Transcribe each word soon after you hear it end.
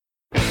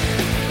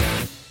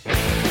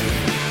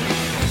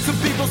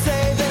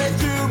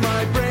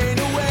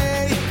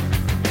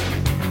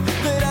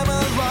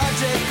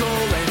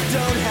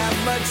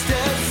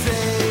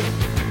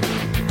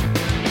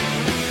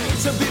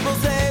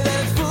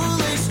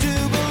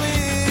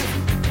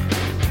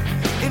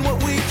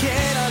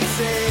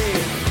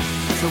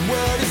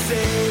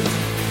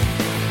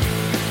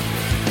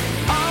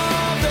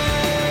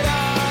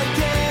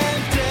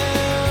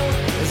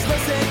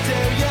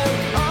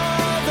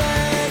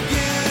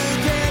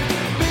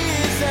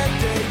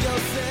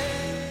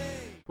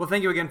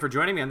thank you again for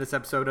joining me on this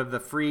episode of the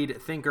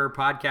Freed Thinker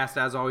podcast.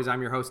 As always,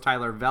 I'm your host,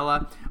 Tyler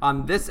Vela.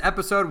 On this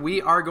episode,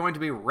 we are going to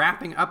be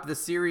wrapping up the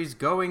series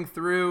going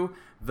through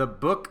the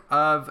book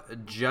of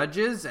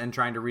Judges and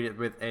trying to read it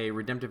with a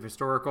redemptive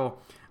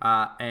historical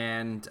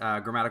and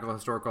grammatical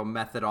historical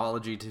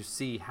methodology to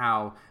see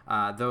how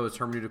those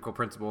hermeneutical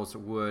principles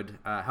would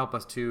help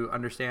us to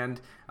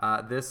understand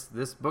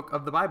this book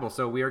of the Bible.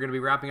 So we are going to be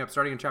wrapping up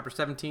starting in chapter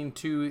 17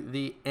 to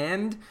the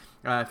end.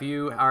 If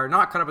you are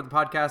not caught up with the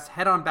podcast,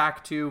 head on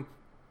back to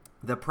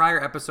the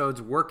prior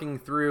episodes working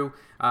through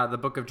the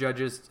book of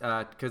Judges,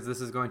 because this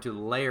is going to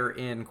layer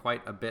in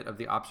quite a bit of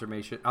the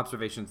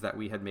observations that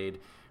we had made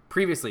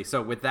previously.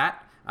 So with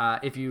that,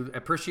 if you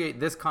appreciate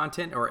this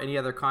content or any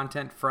other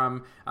content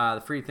from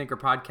the Freed Thinker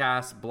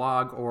podcast,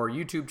 blog, or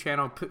YouTube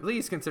channel,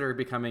 please consider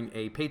becoming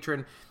a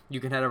patron. You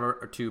can head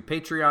over to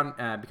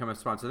Patreon, become a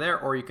sponsor there,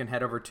 or you can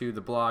head over to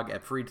the blog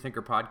at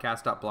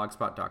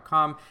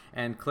freedthinkerpodcast.blogspot.com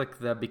and click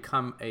the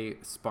Become a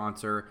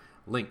Sponsor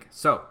link.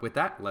 So with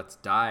that, let's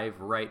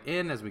dive right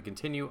in as we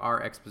continue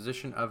our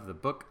exposition of the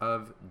book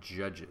of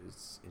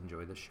Judges.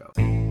 Enjoy the show.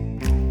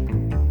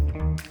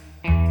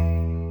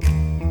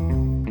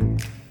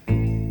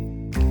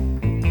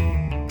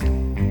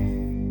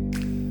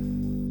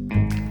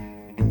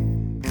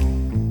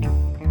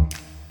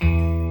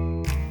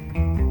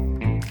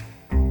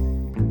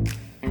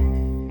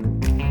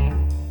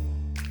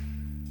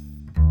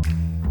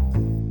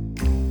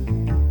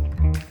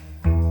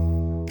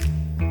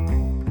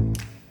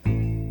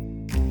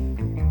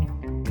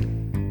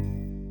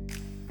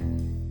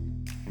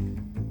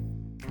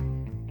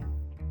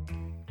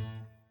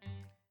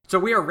 So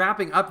we are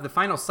wrapping up the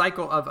final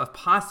cycle of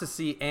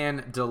apostasy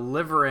and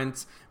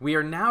deliverance. We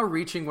are now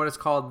reaching what is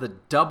called the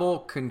double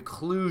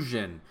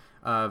conclusion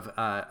of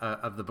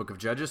the book of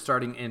Judges,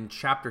 starting in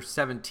chapter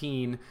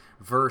 17,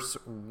 verse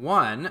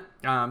 1.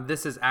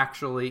 This is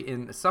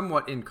actually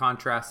somewhat in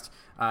contrast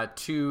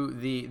to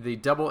the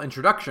double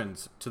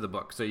introductions to the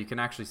book. So you can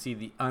actually see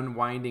the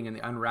unwinding and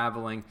the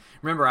unraveling.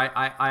 Remember,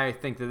 I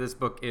think that this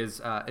book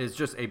is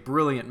just a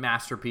brilliant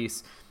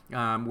masterpiece.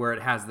 Where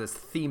it has this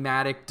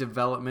thematic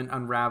development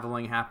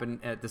unraveling happen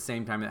at the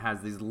same time it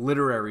has these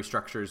literary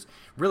structures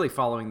really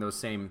following those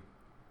same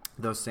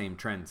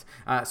trends.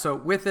 So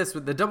with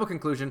the double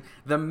conclusion,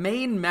 the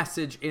main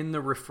message in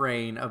the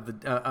refrain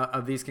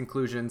of these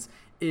conclusions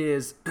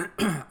is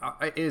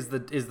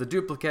the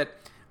duplicate.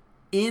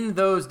 In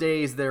those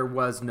days there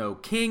was no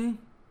king,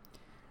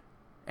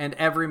 and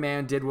every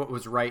man did what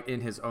was right in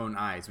his own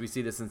eyes. We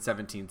see this in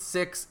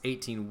 17:6,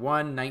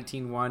 18:1,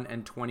 19:1,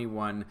 and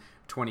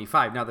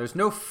 21:25. Now, there's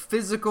no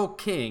physical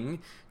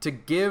king to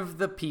give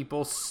the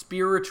people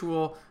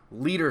spiritual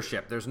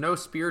leadership. There's no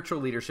spiritual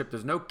leadership.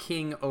 There's no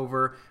king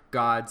over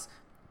God's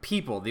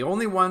people. The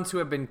only ones who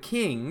have been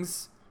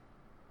kings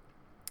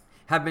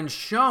have been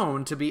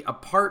shown to be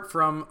apart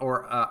from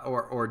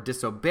or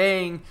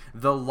disobeying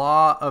the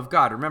law of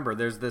God. Remember,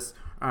 there's this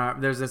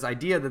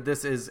idea that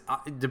this is,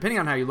 depending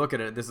on how you look at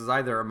it, this is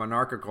either a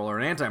monarchical or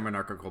an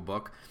anti-monarchical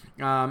book,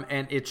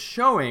 and it's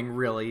showing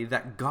really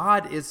that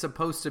God is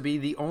supposed to be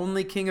the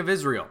only king of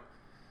Israel.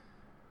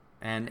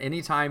 And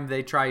anytime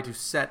they try to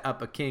set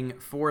up a king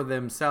for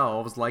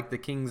themselves, like the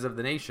kings of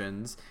the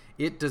nations,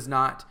 it does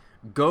not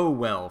go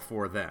well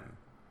for them.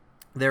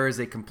 There is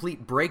a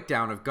complete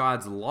breakdown of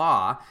God's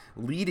law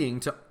leading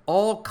to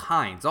all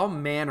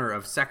manner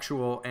of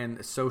sexual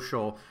and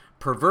social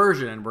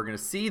perversion, and we're going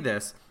to see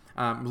this.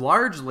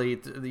 Largely,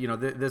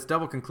 this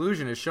double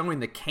conclusion is showing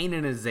the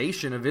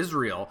Canaanization of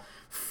Israel,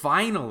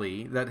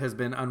 finally, that has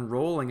been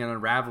unrolling and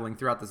unraveling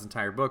throughout this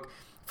entire book,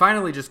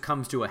 finally just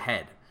comes to a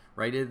head,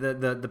 right?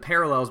 The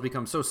parallels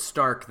become so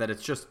stark that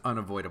it's just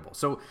unavoidable.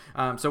 So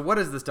what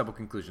is this double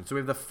conclusion? So we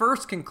have the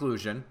first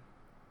conclusion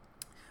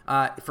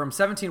from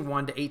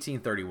 17:1 to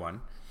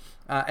 18:31.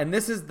 And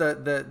this is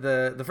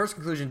the first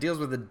conclusion deals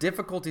with the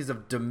difficulties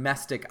of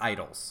domestic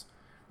idols,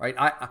 right?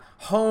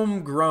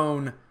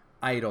 Homegrown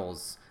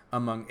idols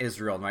among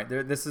Israel, right?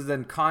 This is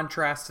in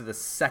contrast to the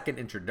second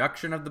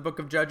introduction of the book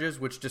of Judges,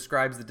 which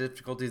describes the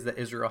difficulties that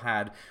Israel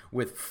had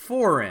with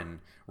foreign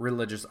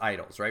religious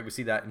idols, right? We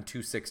see that in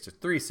 2:6 to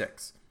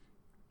 3:6.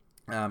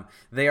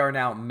 They are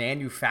now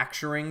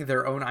manufacturing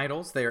their own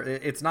idols.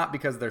 It's not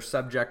because they're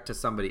subject to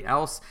somebody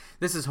else.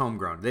 This is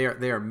homegrown.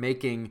 They are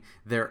making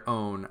their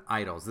own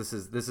idols. This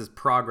is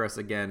progress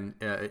again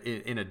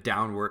in a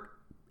downward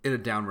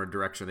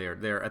direction.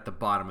 They're at the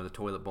bottom of the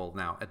toilet bowl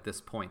now at this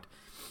point.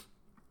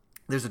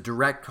 There's a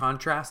direct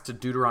contrast to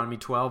Deuteronomy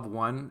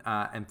 12:1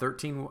 and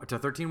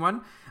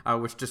 13:1,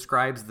 which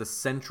describes the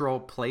central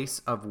place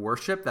of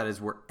worship. That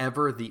is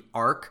wherever the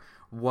ark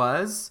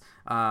was.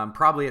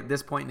 Probably at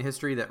this point in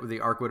history, that the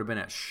ark would have been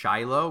at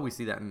Shiloh. We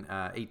see that in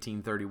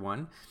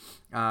 1831.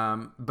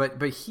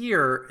 But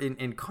here,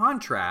 in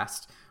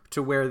contrast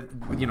to where,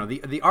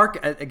 the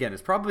ark, again,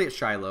 is probably at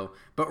Shiloh,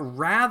 but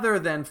rather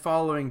than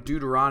following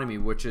Deuteronomy,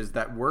 which is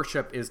that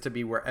worship is to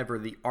be wherever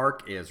the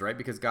ark is, right?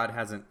 Because God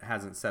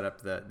hasn't set up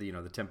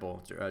the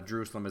temple.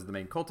 Jerusalem is the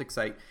main cultic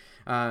site.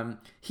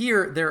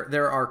 Here,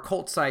 there are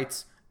cult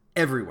sites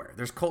everywhere.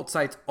 There's cult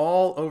sites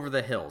all over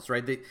the hills,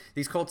 right?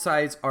 These cult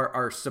sites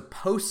are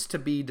supposed to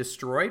be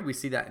destroyed. We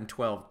see that in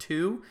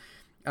 12:2,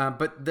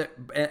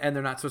 and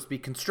they're not supposed to be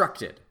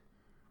constructed,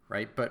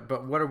 right?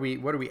 But what are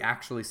we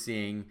actually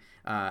seeing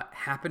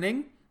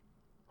happening?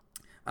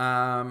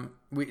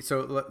 Let's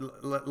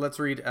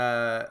read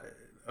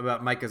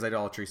about Micah's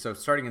idolatry. So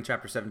starting in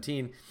chapter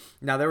 17,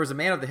 now there was a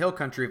man of the hill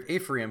country of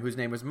Ephraim whose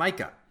name was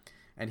Micah.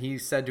 And he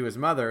said to his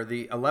mother,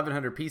 the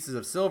 1,100 pieces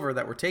of silver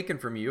that were taken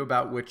from you,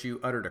 about which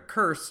you uttered a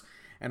curse,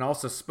 and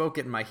also spoke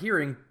it in my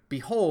hearing,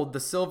 behold, the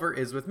silver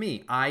is with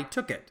me. I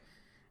took it.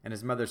 And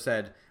his mother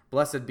said,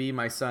 blessed be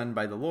my son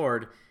by the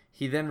Lord.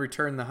 He then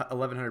returned the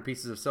 1,100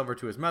 pieces of silver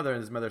to his mother,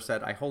 and his mother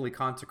said, I wholly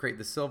consecrate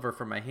the silver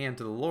from my hand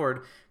to the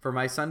Lord, for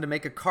my son to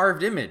make a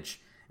carved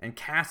image, and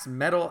cast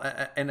metal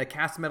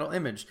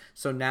image.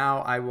 So now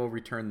I will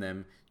return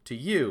them to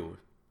you.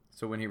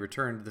 So when he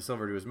returned the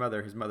silver to his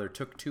mother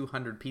took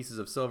 200 pieces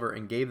of silver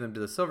and gave them to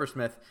the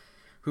silversmith,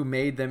 who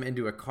made them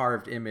into a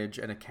carved image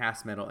and a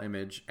cast metal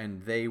image,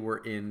 and they were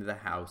in the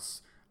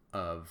house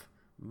of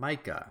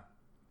Micah.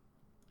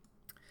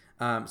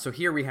 So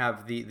here we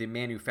have the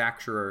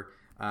manufacturer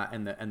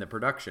and the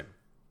production.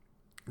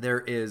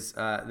 There is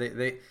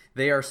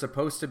they are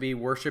supposed to be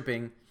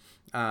worshiping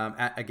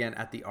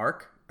at the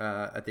Ark.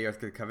 At the Ark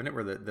of the Covenant,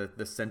 where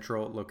the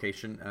central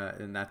location,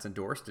 and that's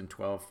endorsed in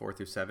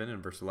 12:4-7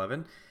 and verse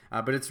 11,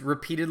 but it's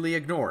repeatedly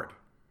ignored,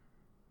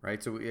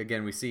 right? So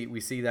again, we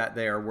see that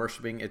they are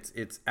worshiping.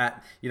 It's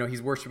at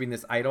he's worshiping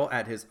this idol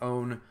at his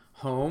own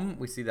home.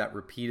 We see that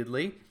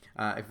repeatedly.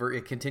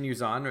 It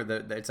continues on,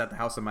 it's at the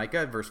house of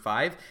Micah, verse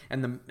 5,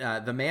 and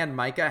the man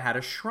Micah had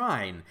a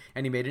shrine,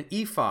 and he made an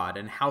ephod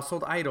and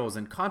household idols,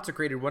 and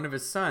consecrated one of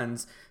his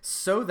sons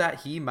so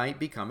that he might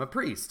become a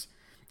priest.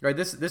 Right,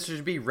 this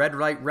should be red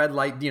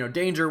light,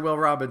 danger, Will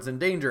Robinson,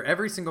 danger.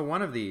 Every single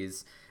one of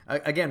these,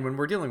 again, when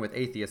we're dealing with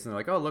atheists, and they're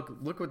like, oh,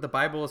 look what the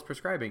Bible is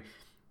prescribing.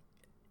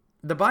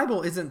 The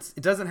Bible it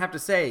doesn't have to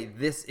say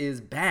this is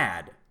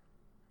bad.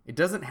 It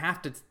doesn't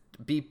have to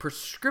be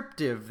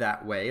prescriptive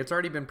that way. It's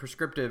already been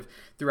prescriptive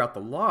throughout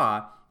the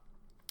law.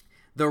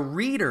 The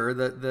reader,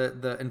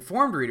 the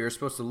informed reader, is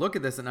supposed to look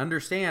at this and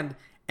understand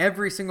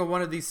every single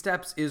one of these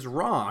steps is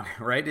wrong,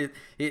 right?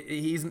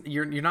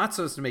 You're not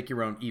supposed to make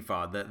your own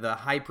ephod. The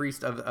high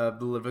priest of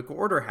the Levitical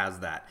order has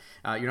that.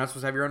 You're not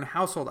supposed to have your own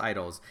household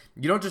idols.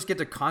 You don't just get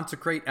to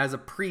consecrate as a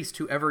priest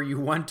whoever you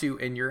want to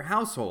in your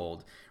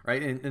household,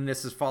 right? And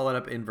this is followed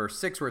up in verse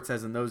 6, where it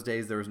says, in those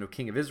days there was no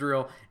king of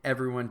Israel.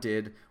 Everyone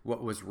did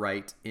what was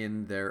right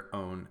in their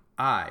own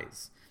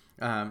eyes.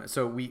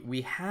 So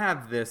we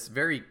have this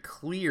very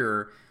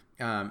clear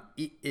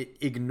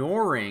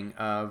ignoring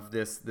of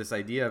this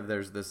idea of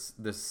there's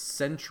this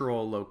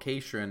central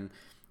location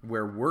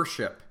where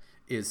worship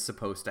is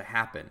supposed to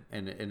happen,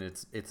 and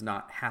it's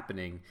not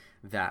happening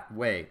that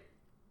way.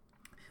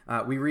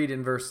 We read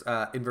in verse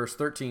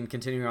 13,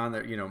 continuing on,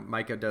 that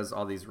Micah does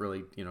all these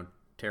really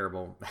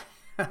terrible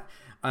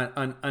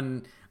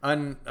illegal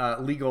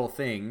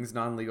things,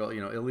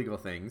 illegal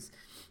things,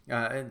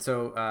 and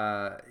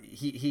so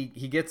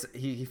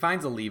he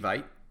finds a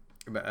Levite.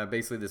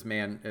 Basically, this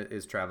man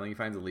is traveling. He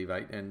finds a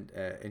Levite, and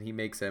he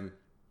makes him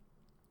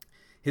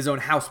his own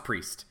house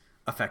priest,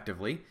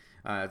 effectively.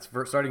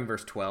 Starting in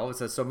verse 12, it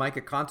says, so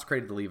Micah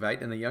consecrated the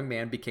Levite, and the young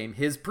man became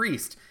his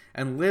priest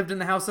and lived in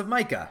the house of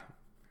Micah.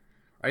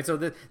 Right, so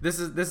this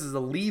is a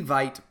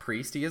Levite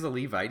priest. He is a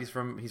Levite.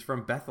 He's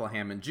from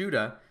Bethlehem in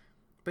Judah,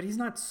 but he's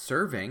not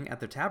serving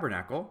at the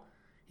tabernacle.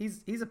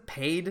 He's a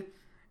paid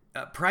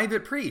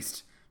private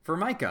priest for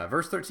Micah.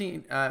 Verse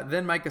 13,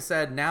 then Micah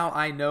said, now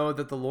I know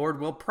that the Lord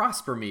will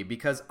prosper me,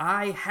 because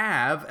I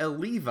have a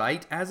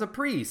Levite as a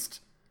priest.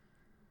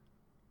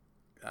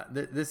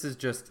 This is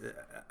just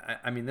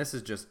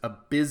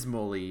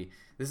abysmally.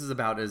 This is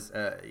about as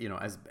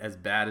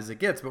bad as it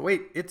gets. But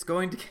wait, it's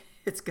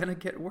gonna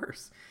get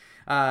worse.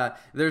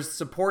 There's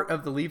support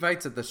of the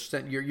Levites at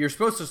the. You're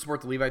supposed to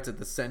support the Levites at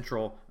the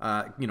central,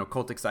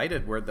 cultic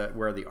site where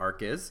the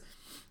ark is,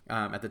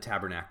 at the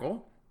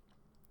tabernacle.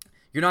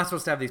 You're not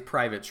supposed to have these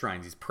private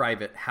shrines, these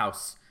private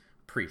house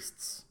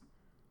priests,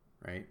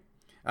 right?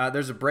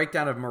 There's a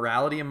breakdown of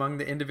morality among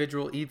the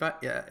individual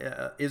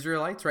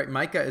Israelites, right?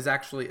 Micah is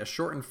actually a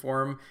shortened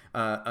form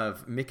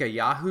of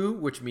Mikayahu,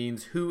 which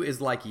means who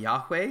is like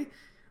Yahweh,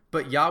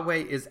 but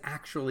Yahweh is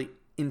actually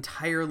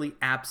entirely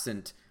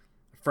absent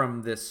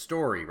from this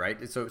story,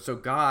 right? So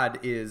God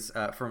is,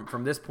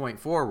 from this point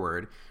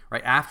forward,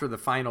 right, after the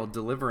final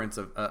deliverance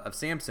of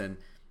Samson,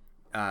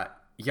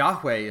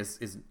 Yahweh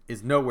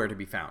is nowhere to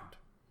be found.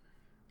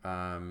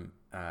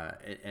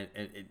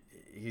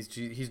 He's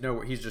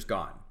just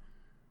gone,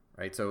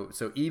 right?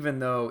 So even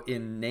though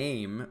in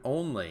name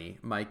only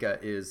Micah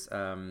is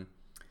a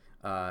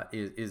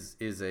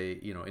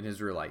an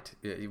Israelite,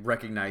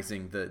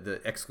 recognizing the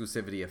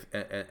exclusivity of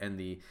and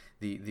the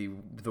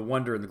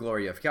wonder and the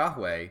glory of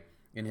Yahweh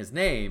in his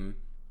name,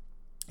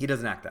 he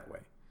doesn't act that way.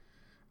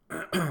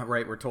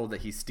 Right? We're told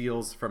that he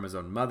steals from his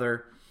own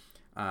mother.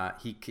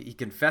 He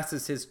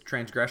confesses his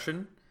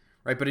transgression,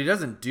 right? But he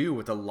doesn't do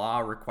what the law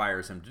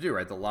requires him to do,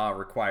 right? The law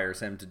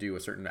requires him to do a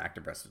certain act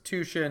of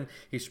restitution.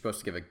 He's supposed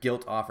to give a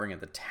guilt offering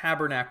at the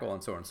tabernacle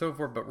and so on and so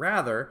forth. But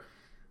rather,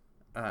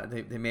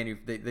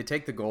 they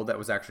take the gold that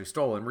was actually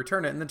stolen,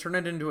 return it, and then turn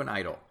it into an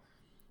idol,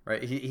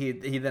 right?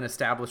 He then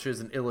establishes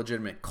an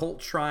illegitimate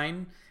cult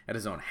shrine at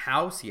his own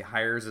house. He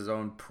hires his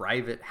own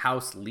private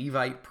house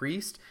Levite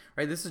priest,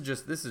 right? This is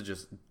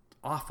just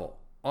awful.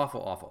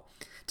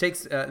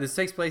 This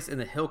takes place in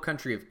the hill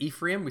country of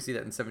Ephraim. We see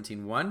that in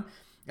 17:1.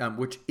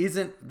 Which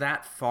isn't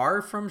that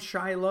far from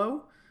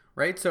Shiloh,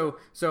 right? So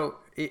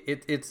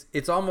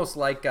it's almost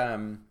like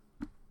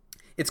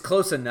it's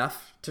close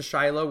enough to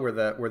Shiloh where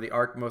the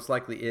ark most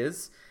likely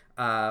is,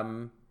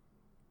 and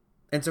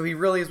so he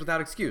really is without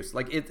excuse.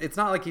 Like it's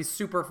not like he's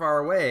super far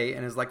away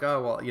and is like,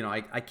 oh well,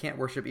 I can't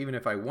worship even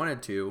if I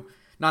wanted to.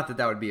 Not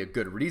that would be a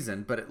good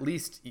reason, but at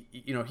least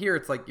here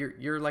it's like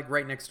you're like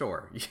right next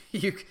door.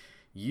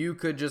 you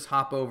could just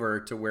hop over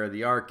to where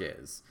the ark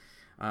is.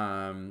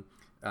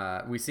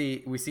 We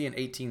see in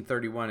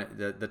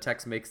 1831 the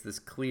text makes this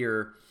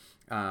clear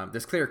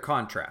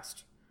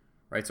contrast,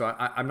 right? So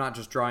I'm not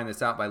just drawing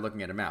this out by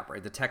looking at a map,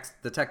 right? The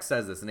text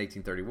says this in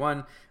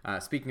 1831.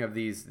 Speaking of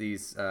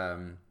these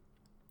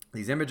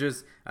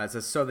images, it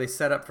says, so they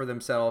set up for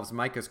themselves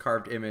Micah's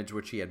carved image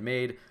which he had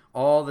made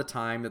all the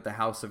time that the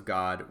house of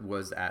God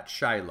was at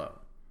Shiloh,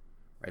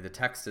 right? The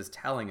text is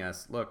telling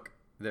us, look,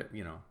 that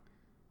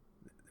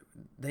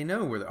they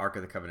know where the Ark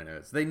of the Covenant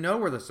is. They know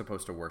where they're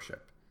supposed to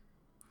worship.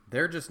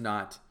 They're just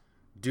not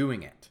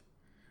doing it.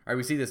 All right,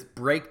 we see this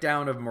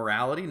breakdown of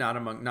morality,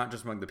 not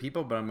just among the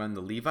people, but among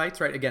the Levites,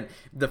 right? Again,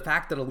 the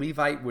fact that a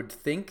Levite would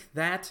think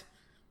that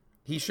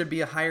he should be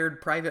a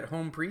hired private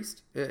home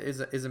priest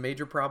is a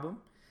major problem.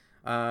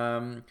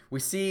 We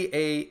see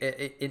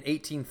in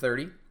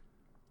 1830,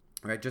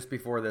 right, just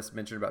before this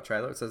mention about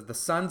Shiloh, it says, the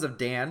sons of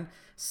Dan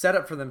set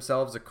up for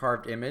themselves a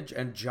carved image,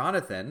 and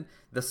Jonathan,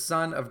 the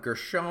son of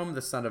Gershom,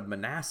 the son of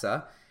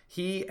Manasseh,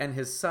 he and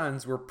his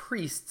sons were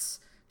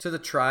priests to the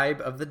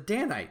tribe of the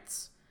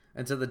Danites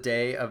until the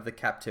day of the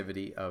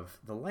captivity of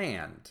the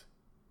land.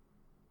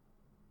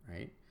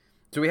 Right?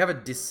 So we have a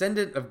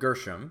descendant of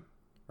Gershom,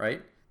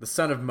 right? The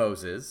son of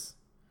Moses,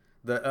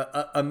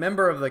 a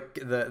member of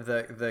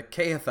the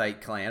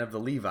Kehathite clan of the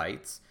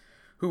Levites,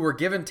 who were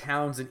given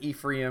towns in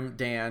Ephraim,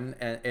 Dan,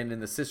 and in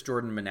the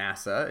Cisjordan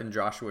Manasseh in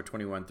Joshua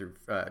 21 through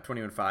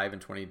 21:5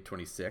 and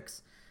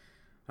 20:26.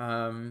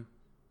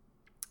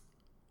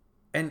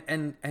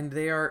 And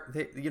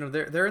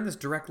they're in this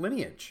direct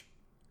lineage,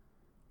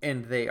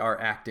 and they're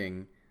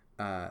acting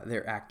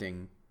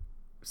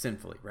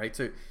sinfully, right?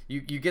 So you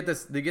get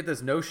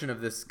this notion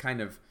of this kind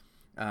of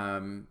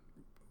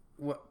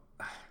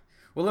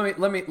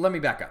let me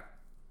back up,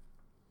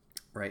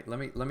 right? Let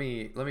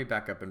me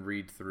back up and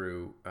read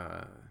through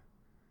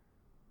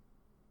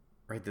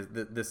right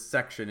this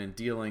section in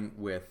dealing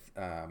with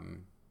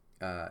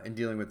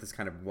this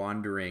kind of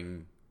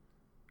wandering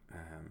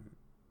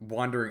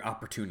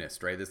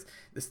opportunist, right?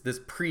 This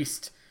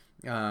priest,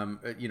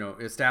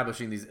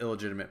 establishing these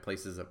illegitimate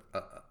places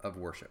of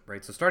worship,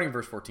 right? So starting in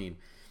verse 14,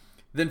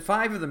 then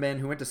 5 of the men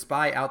who went to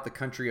spy out the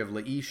country of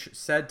Laish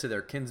said to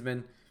their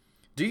kinsmen,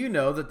 do you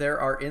know that there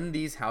are in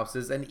these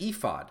houses an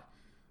ephod,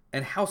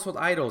 and household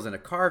idols, and a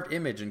carved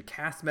image, and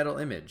cast metal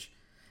image?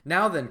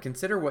 Now then,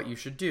 consider what you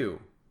should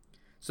do.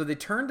 So they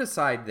turned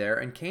aside there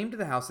and came to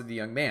the house of the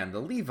young man,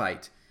 the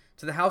Levite,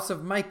 to the house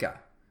of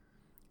Micah,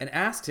 and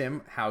asked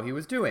him how he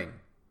was doing.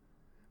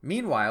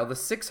 Meanwhile, the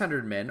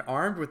 600 men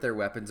armed with their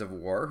weapons of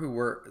war, who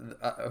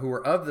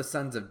were of the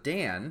sons of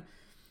Dan,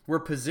 were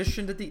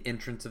positioned at the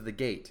entrance of the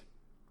gate.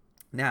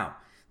 Now,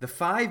 the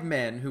 5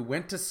 men who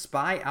went to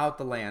spy out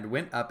the land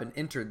went up and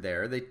entered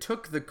there. They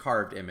took the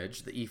carved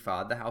image, the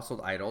ephod, the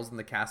household idols, and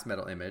the cast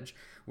metal image,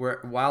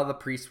 while the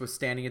priest was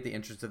standing at the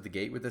entrance of the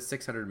gate with the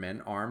 600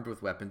 men armed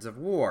with weapons of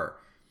war.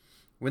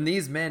 When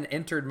these men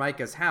entered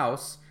Micah's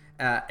house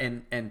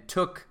and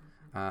took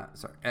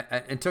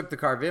the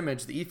carved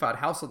image, the ephod,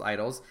 household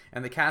idols,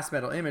 and the cast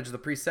metal image, the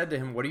priest said to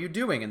him, what are you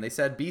doing? And they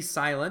said, be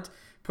silent,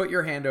 put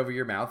your hand over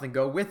your mouth, and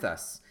go with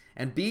us,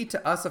 and be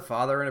to us a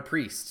father and a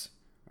priest.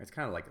 It's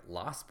kind of like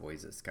Lost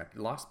Boys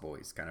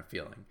kind of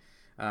feeling.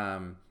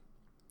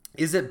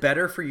 Is it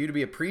better for you to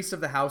be a priest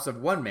of the house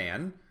of one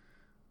man,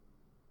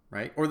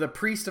 right, or the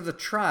priest of the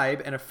tribe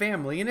and a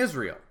family in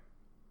Israel?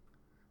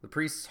 The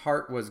priest's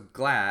heart was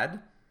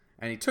glad,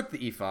 and he took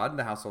the ephod and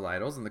the household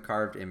idols and the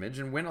carved image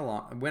and went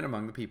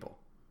among the people.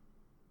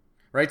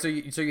 Right, so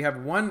you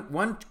have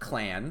one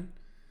clan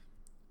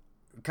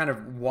kind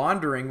of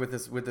wandering with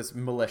this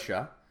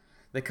militia.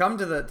 They come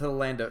to the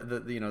land of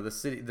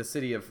the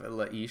city of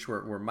Laish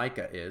where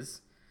Micah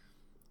is.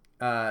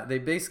 They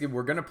basically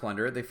were going to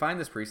plunder it. They find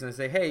this priest and they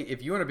say, hey,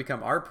 if you want to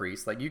become our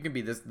priest, like you can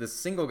be this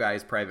single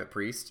guy's private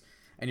priest,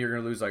 and you're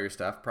going to lose all your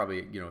stuff,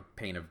 probably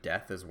pain of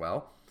death as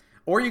well.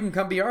 Or you can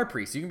come be our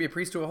priest. You can be a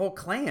priest to a whole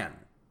clan.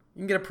 You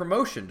can get a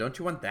promotion. Don't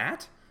you want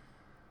that?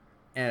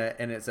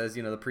 And it says,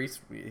 the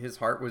priest, his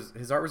heart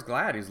was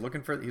glad. He's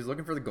looking for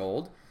the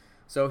gold.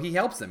 So he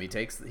helps them. He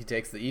takes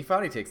the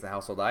ephod, he takes the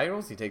household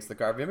idols, he takes the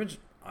carved image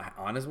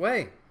on his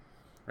way.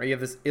 Right? You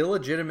have this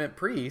illegitimate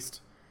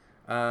priest,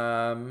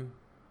 wandering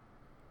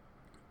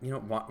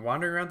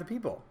around the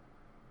people.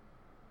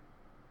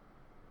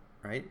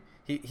 Right?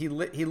 He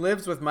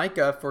lives with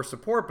Micah for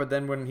support, but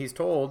then when he's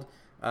told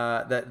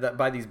that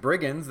by these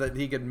brigands that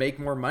he could make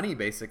more money,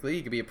 basically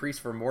he could be a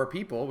priest for more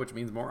people, which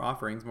means more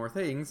offerings, more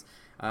things,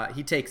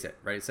 he takes it.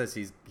 Right? It says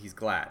he's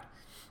glad.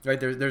 Right?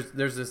 There's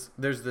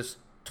this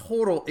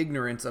total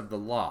ignorance of the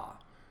law.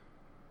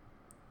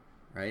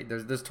 Right?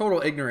 There's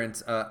total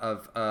ignorance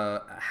of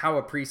how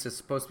a priest is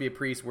supposed to be a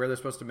priest, where they're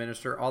supposed to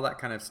minister, all that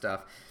kind of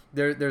stuff.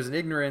 There's an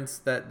ignorance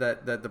that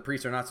the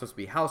priests are not supposed to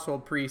be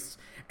household priests,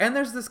 and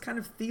there's this kind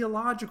of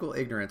theological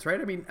ignorance,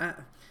 right? I mean,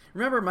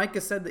 remember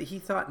Micah said that he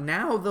thought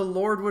now the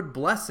Lord would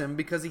bless him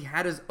because he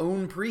had his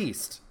own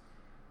priest,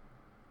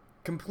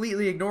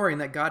 completely ignoring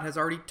that God has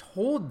already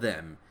told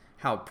them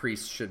how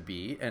priests should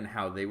be and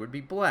how they would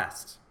be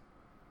blessed.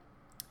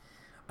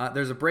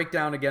 There's a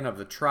breakdown again of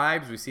the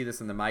tribes. We see this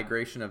in the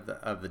migration of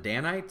the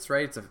Danites,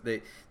 right?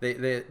 They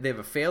have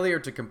a failure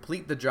to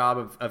complete the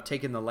job of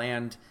taking the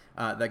land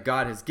that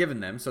God has given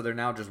them. So they're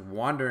now just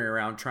wandering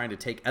around trying to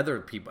take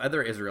other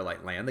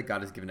Israelite land that God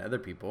has given to other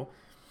people.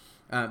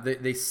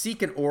 They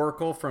seek an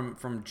oracle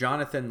from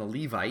Jonathan the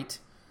Levite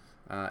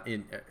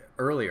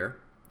earlier.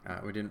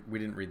 We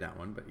didn't read that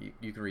one, but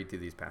you can read through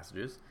these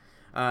passages.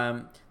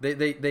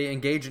 They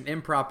engage in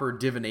improper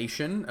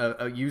divination,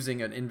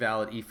 using an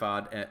invalid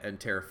ephod and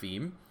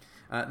teraphim.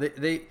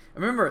 The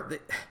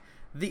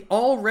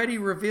already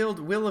revealed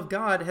will of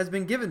God has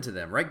been given to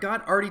them, right?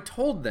 God already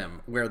told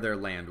them where their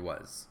land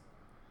was,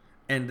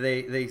 and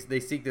they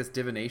seek this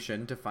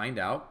divination to find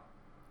out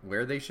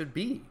where they should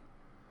be.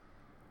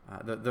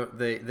 They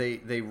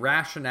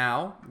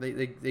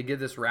give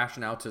this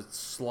rationale to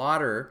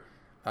slaughter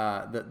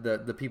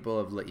the people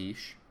of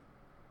Laish.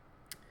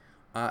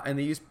 And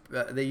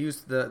they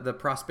use the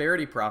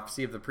prosperity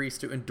prophecy of the priest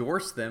to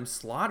endorse them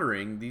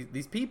slaughtering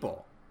these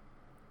people.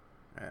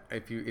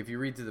 If you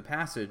read through the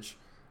passage,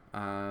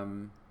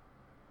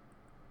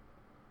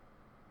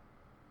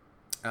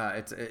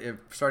 it's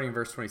starting in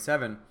verse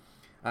 27.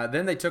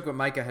 Then they took what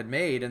Micah had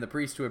made and the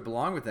priest who had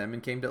belonged with them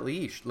and came to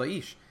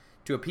Laish,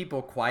 to a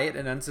people quiet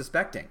and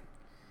unsuspecting,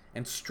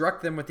 and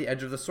struck them with the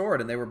edge of the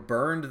sword, and they were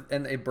burned,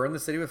 and they burned the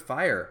city with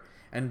fire.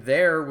 And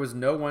there was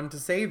no one to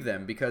save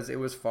them, because it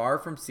was far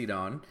from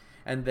Sidon,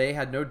 and they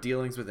had no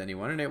dealings with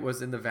anyone, and it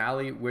was in the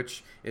valley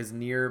which is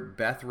near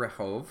Beth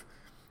Rehov.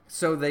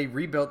 So they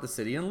rebuilt the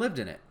city and lived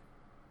in it.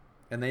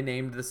 And they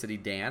named the city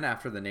Dan,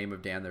 after the name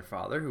of Dan their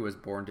father, who was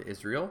born to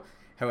Israel.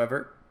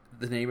 However,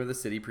 the name of the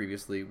city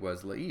previously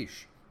was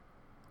Laish.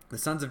 The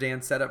sons of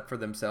Dan set up for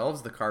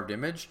themselves the carved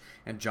image,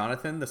 and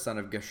Jonathan, the son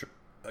of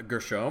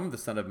Gershom, the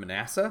son of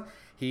Manasseh,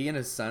 he and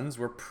his sons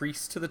were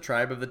priests to the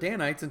tribe of the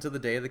Danites until the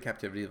day of the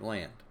captivity of the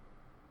land.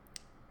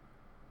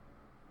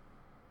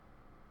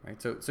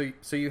 Right. So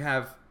you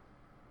have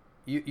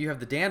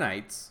the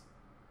Danites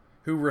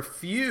who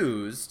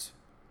refused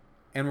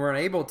and were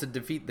unable to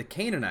defeat the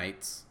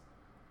Canaanites,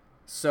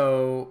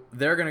 so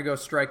they're going to go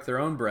strike their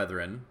own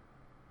brethren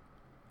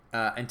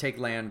and take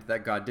land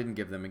that God didn't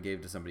give them and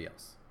gave to somebody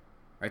else.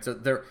 Right. So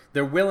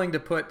they're willing to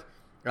put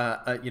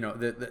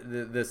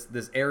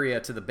this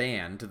area to the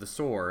band, to the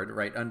sword,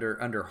 right,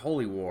 under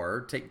holy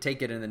war,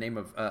 take it in the name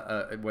of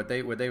what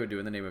they would do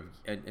in the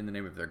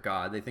name of their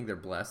God. They think they're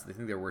blessed. They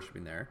think they're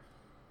worshiping there.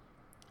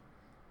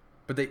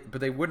 But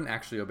they wouldn't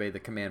actually obey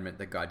the commandment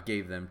that God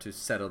gave them to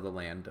settle the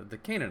land of the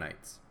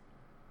Canaanites.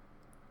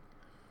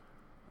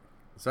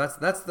 So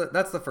that's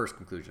the first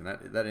conclusion.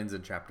 That ends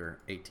in chapter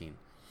 18.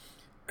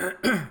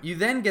 You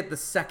then get the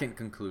second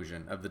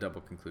conclusion of the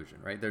double conclusion,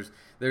 right?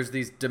 There's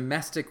these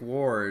domestic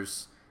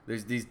wars,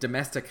 there's these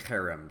domestic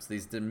harems,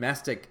 these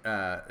domestic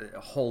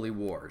holy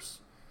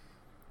wars,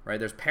 right?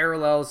 There's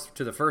parallels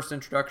to the first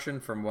introduction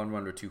from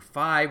 1:1 to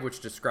 2:5,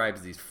 which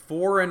describes these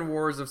foreign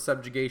wars of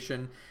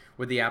subjugation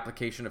with the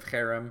application of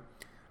harem.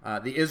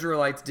 The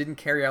Israelites didn't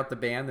carry out the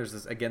ban. There's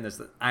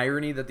the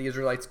irony that the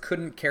Israelites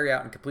couldn't carry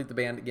out and complete the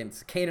ban against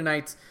the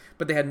Canaanites,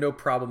 but they had no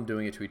problem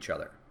doing it to each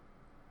other.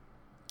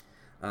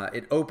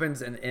 It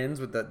opens and ends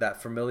with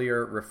that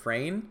familiar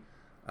refrain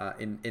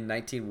in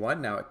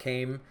 19:1. Now it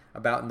came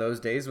about in those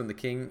days when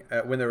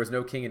there was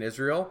no king in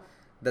Israel,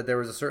 that there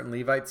was a certain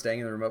Levite staying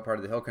in the remote part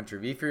of the hill country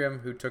of Ephraim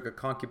who took a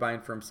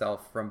concubine for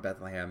himself from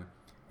Bethlehem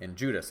in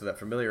Judah. So that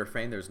familiar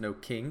refrain, there's no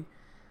king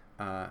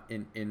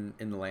in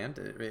the land.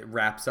 It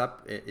wraps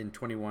up in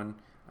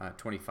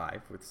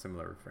 21:25 with a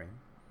similar refrain.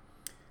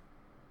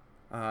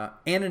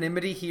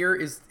 Anonymity here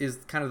is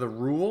kind of the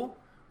rule,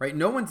 right?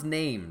 No one's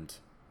named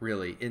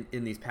really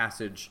in these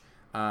passage,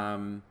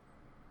 and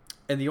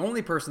the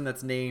only person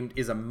that's named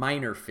is a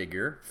minor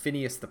figure,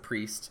 Phinehas the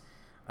priest,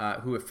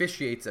 who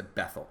officiates at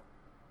Bethel,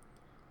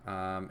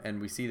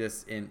 and we see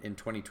this in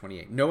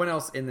 20:28. No one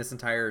else in this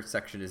entire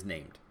section is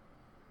named.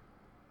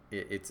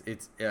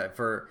 It's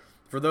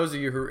for those of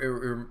you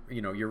who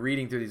you're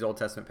reading through these Old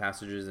Testament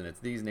passages and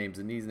it's these names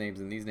and these names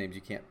and these names,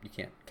 you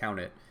can't count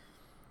it.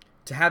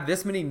 To have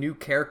this many new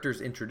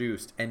characters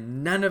introduced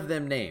and none of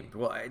them named,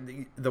 well,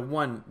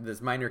 this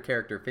minor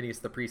character, Phinehas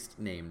the priest,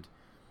 named,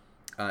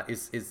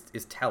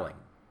 is telling.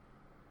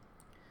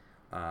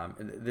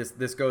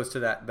 This goes to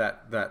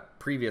that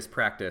previous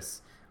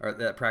practice, or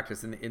that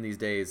practice in these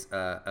days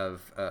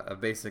of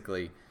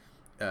basically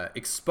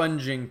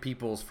expunging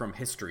peoples from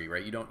history,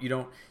 right? You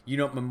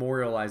don't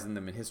memorialize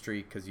them in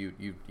history because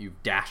you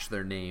dash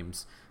their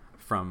names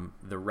from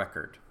the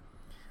record.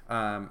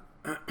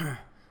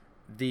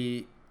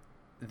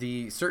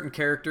 The certain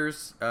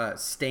characters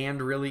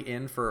stand really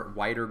in for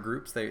wider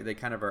groups. They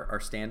kind of are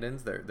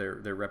stand-ins.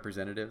 They're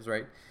representatives,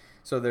 right?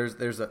 So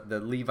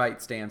the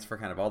Levite stands for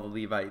kind of all the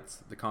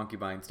Levites. The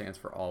concubine stands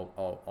for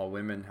all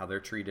women, how they're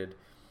treated.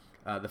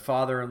 The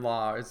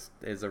father-in-law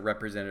is a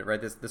representative,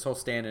 right? This whole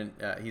stand-in,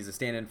 he's a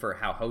stand-in for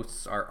how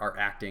hosts are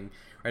acting,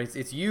 right?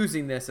 It's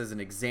using this as an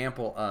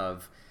example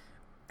of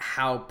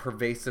how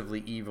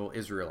pervasively evil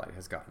Israelite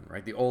has gotten,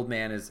 right? The old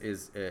man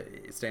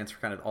stands for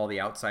kind of all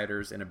the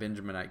outsiders in a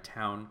Benjaminite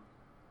town.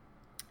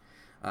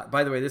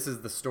 By the way, this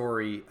is the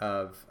story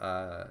of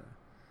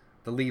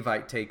the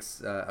Levite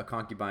takes a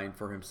concubine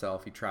for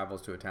himself. He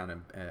travels to a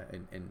town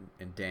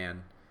in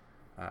Dan.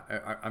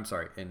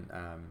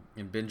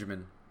 In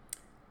Benjamin.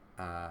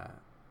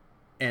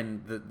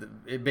 And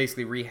it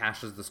basically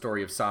rehashes the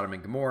story of Sodom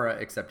and Gomorrah,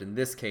 except in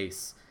this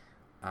case,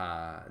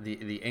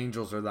 the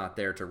angels are not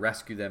there to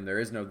rescue them. There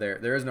is no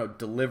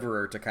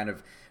deliverer to kind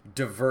of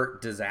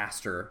divert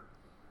disaster,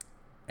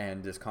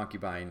 and this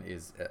concubine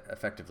is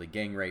effectively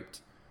gang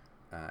raped,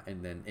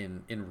 and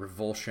then in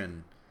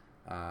revulsion,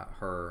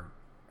 the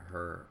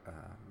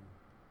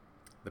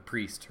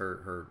priest,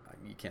 her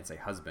you can't say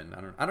husband.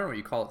 I don't know what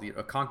you call it.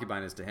 A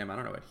concubine is to him. I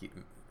don't know what he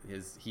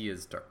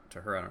is to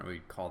her. I don't know what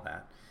you call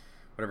that.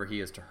 Whatever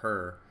he is to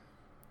her,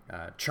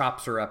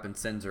 chops her up and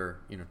sends her,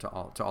 to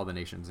all the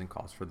nations and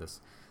calls for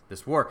this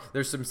war.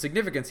 There's some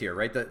significance here,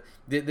 right? That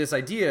this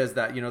idea is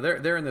that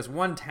they're in this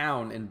one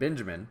town in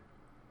Benjamin,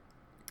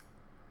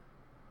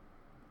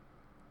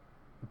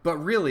 but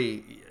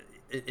really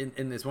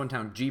in this one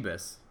town,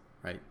 Jebus,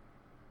 right?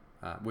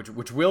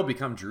 Which will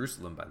become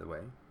Jerusalem, by the way.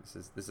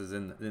 This is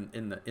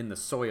in the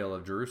soil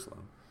of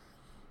Jerusalem.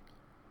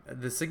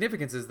 The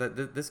significance is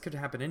that this could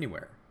happen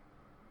anywhere.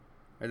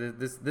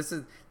 This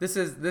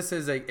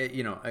is a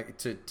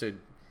to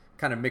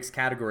kind of mix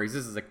categories.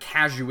 This is a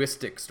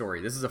casuistic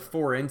story. This is a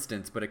for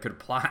instance, but it could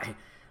apply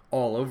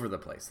all over the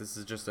place. This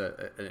is just an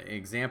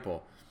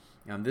example,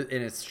 and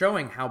it's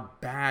showing how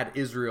bad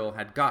Israel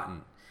had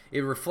gotten.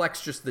 It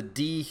reflects just the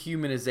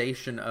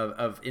dehumanization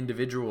of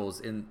individuals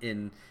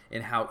in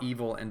how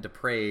evil and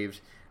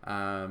depraved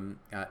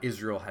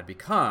Israel had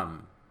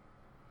become.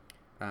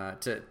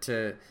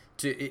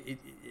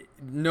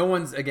 No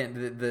one's, again,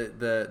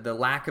 the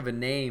lack of a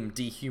name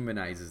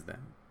dehumanizes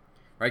them,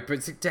 right?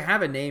 But to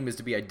have a name is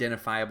to be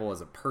identifiable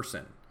as a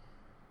person,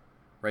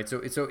 right?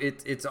 So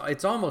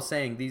it's almost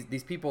saying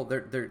these people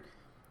they're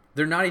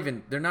not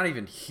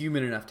even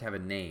human enough to have a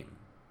name,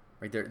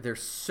 right? They're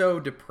so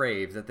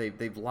depraved that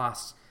they've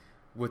lost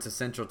what's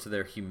essential to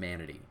their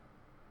humanity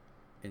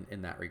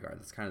in that regard.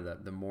 That's kind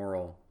of the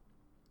moral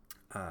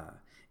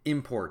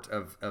import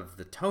of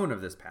the tone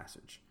of this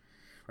passage.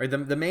 Right,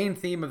 the main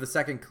theme of the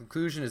second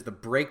conclusion is the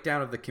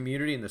breakdown of the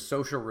community and the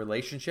social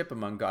relationship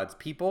among God's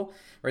people.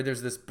 Right,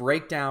 there's this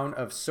breakdown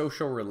of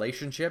social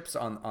relationships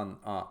on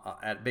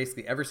at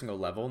basically every single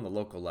level, in the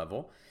local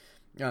level.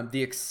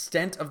 The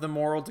extent of the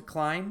moral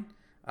decline.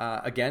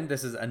 Again,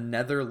 this is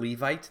another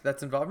Levite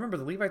that's involved. Remember,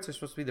 the Levites are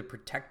supposed to be the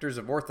protectors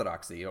of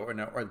orthodoxy, or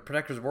the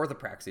protectors of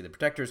orthopraxy, the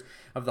protectors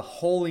of the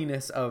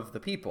holiness of the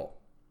people.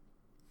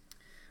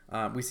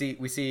 We see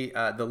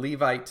the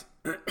Levite.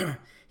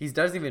 He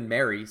doesn't even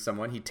marry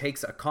someone. He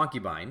takes a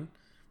concubine,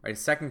 right, a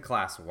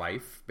second-class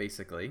wife,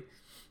 basically,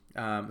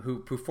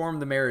 who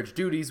performed the marriage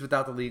duties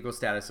without the legal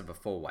status of a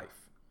full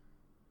wife.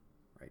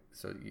 Right.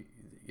 So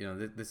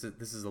this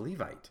is a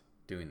Levite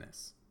doing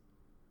this.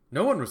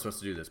 No one was supposed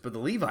to do this, but the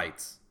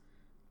Levites.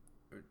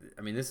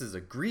 I mean, this is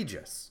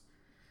egregious.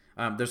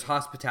 There's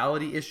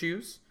hospitality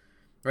issues,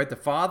 right? The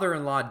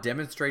father-in-law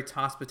demonstrates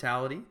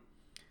hospitality.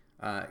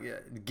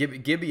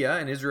 Gibeah,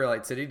 an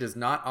Israelite city, does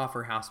not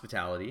offer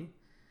hospitality.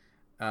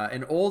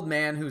 An old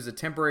man who's a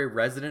temporary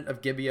resident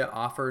of Gibeah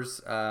offers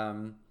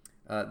the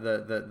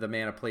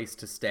man a place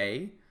to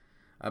stay.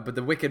 But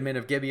the wicked men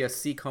of Gibeah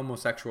seek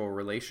homosexual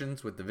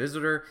relations with the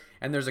visitor,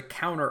 and there's a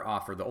counter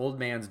offer: the old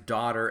man's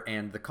daughter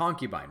and the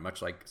concubine,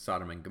 much like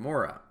Sodom and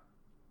Gomorrah.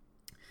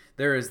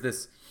 There's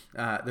this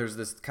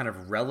kind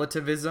of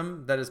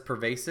relativism that is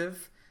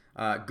pervasive.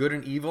 Good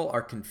and evil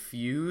are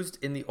confused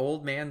in the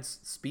old man's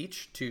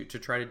speech to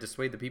try to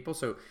dissuade the people.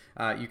 So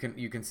you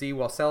can see,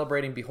 while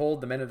celebrating,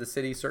 behold, the men of the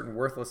city, certain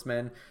worthless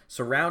men,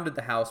 surrounded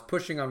the house,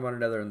 pushing on one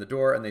another in the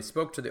door, and they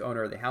spoke to the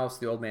owner of the house,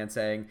 the old man,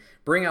 saying,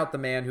 bring out the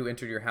man who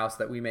entered your house,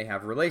 that we may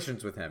have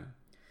relations with him.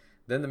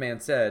 Then the man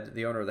said,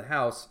 the owner of the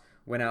house,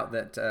 went out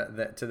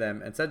to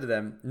them and said to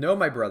them, no,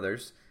 my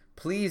brothers,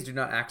 please do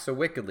not act so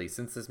wickedly.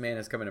 Since this man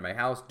has come into my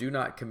house, do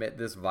not commit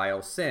this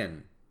vile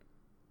sin.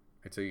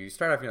 Right, so you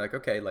start off and you're like,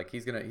 okay, like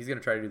he's gonna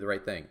try to do the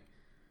right thing.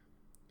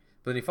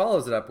 But then he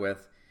follows it up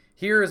with,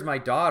 here is my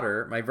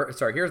daughter,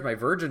 here's my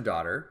virgin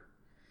daughter,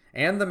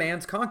 and the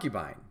man's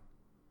concubine.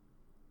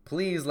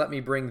 Please let me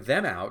bring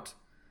them out,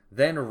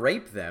 then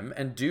rape them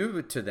and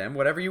do to them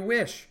whatever you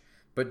wish.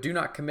 But do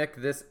not commit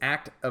this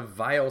act of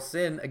vile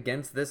sin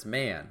against this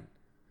man."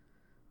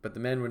 But the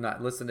men would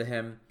not listen to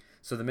him.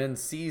 So the men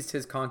seized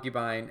his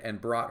concubine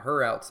and brought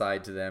her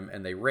outside to them,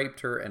 and they raped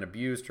her and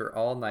abused her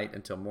all night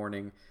until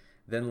morning,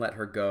 then let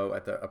her go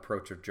at the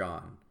approach of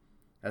John.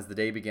 As the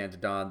day began to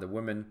dawn, the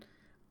woman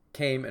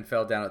came and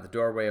fell down at the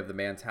doorway of the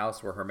man's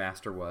house where her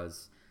master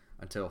was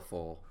until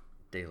full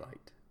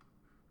daylight.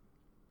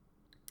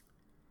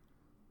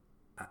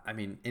 I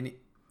mean,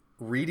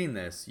 reading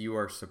this, you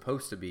are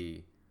supposed to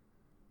be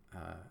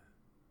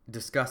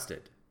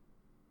disgusted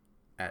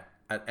at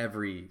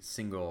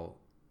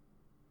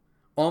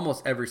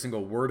almost every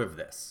single word of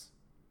this.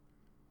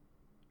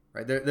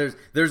 Right?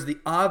 There's the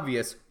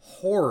obvious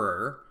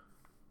horror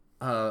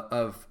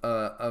of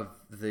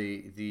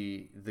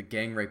the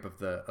gang rape of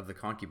the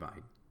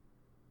concubine,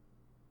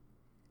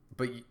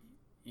 but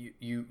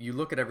you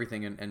look at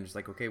everything and it's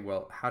like, okay,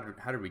 well, how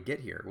did we get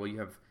here? Well, you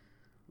have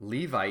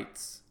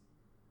Levites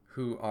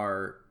who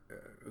are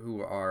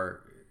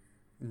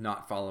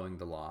not following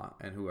the law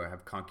and who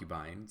have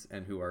concubines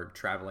and who are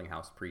traveling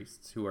house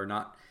priests who are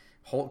not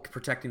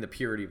protecting the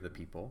purity of the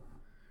people,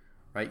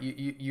 right?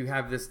 You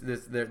have this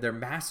they're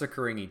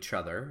massacring each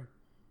other,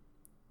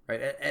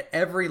 right? At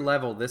every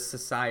level, this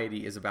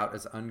society is about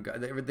as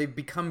they've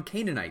become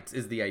Canaanites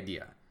is the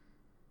idea.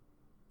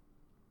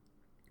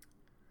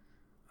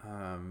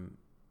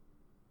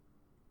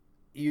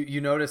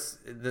 You notice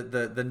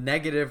the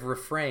negative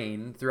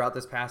refrain throughout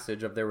this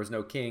passage of there was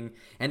no king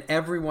and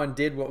everyone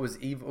did what was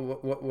evil,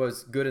 what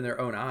was good in their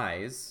own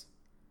eyes.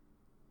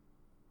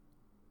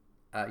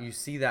 You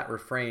see that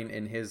refrain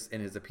in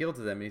his appeal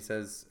to them. And he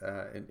says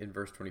in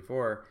verse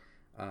 24,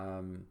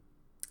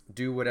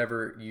 do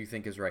whatever you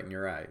think is right in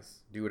your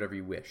eyes. Do whatever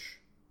you wish.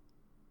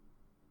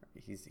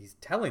 He's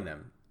telling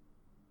them.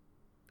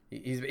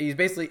 He's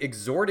basically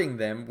exhorting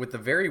them with the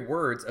very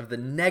words of the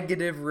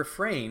negative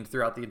refrain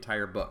throughout the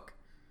entire book.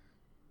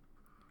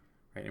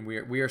 Right? And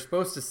we are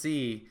supposed to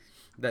see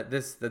that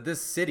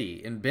this city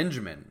in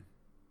Benjamin,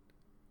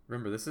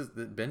 remember,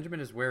 Benjamin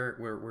is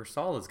where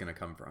Saul is going to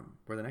come from,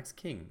 where the next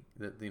king,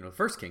 the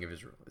first king of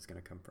Israel is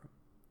going to come from.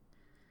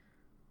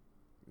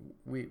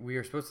 We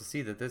are supposed to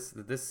see that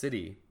this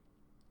city,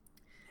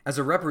 as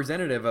a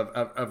representative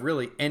of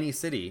really any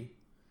city,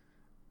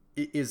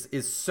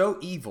 is so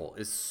evil,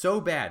 is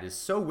so bad, is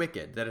so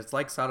wicked that it's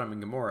like Sodom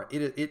and Gomorrah.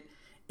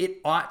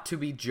 It ought to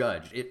be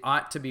judged. It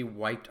ought to be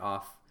wiped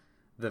off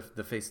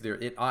the face of the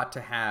earth. It ought to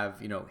have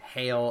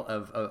hail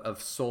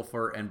of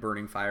sulfur and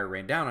burning fire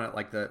rain down on it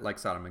like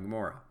Sodom and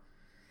Gomorrah.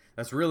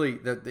 That's really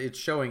it's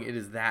showing it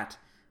is that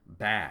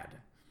bad.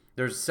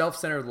 There's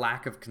self-centered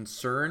lack of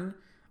concern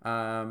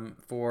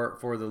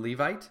for the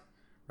Levite,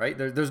 right?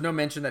 There's no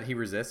mention that he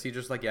resists. He's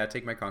just like, yeah,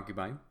 take my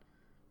concubine,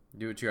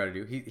 do what you got to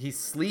do. He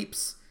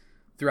sleeps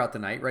throughout the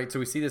night, right? So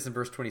we see this in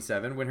verse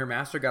 27. When her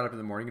master got up in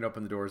the morning and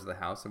opened the doors of the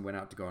house and went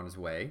out to go on his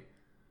way,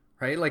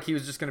 right? Like he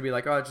was just going to be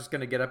like, oh, I'm just going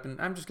to get up and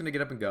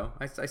go.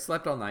 I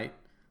slept all night.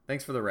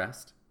 Thanks for the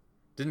rest.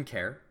 Didn't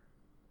care.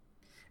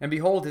 And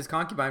behold, his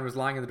concubine was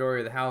lying in the doorway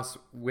of the house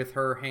with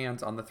her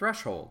hands on the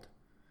threshold.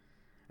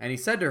 And he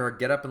said to her,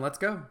 get up and let's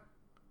go.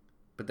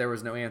 But there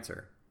was no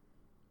answer.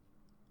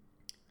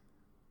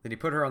 Then he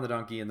put her on the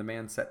donkey, and the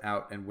man set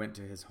out and went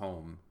to his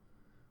home.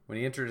 When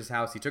he entered his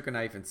house, he took a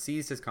knife and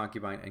seized his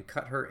concubine and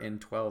cut her in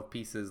 12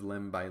 pieces,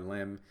 limb by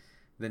limb.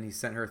 Then he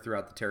sent her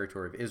throughout the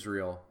territory of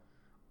Israel.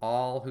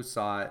 All who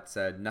saw it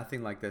said,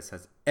 nothing like this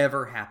has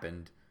ever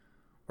happened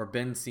or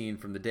been seen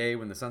from the day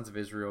when the sons of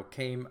Israel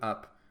came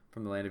up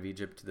from the land of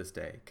Egypt to this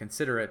day.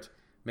 Consider it,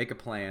 make a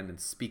plan, and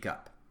speak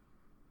up.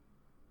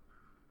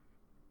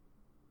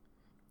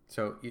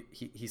 So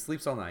he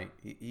sleeps all night.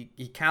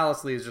 He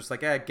callously is just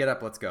like, get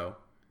up, let's go.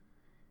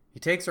 He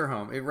takes her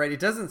home.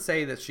 It doesn't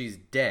say that she's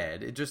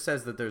dead. It just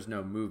says that there's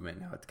no movement.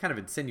 Now, it kind of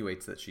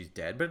insinuates that she's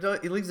dead, but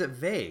it leaves it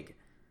vague.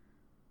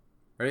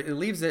 Right? It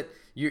leaves it.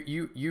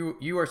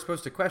 You are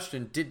supposed to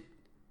question: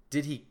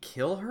 Did he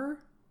kill her?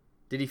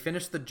 Did he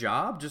finish the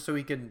job just so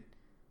he could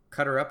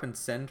cut her up and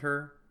send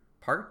her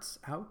parts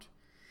out?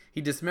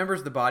 He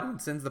dismembers the body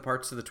and sends the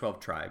parts to the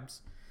 12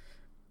 tribes.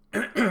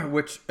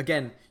 Which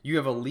again, you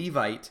have a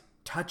Levite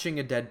touching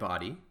a dead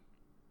body.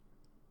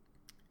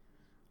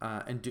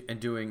 And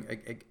doing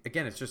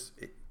again, it's just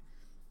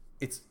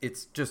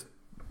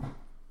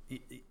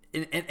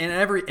in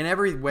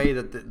every way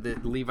that the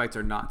Levites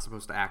are not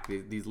supposed to act.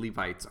 These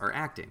Levites are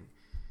acting.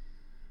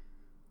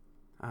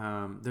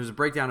 There's a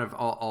breakdown of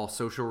all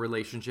social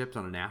relationships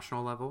on a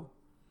national level.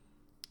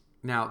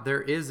 Now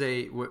there is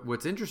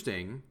what's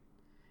interesting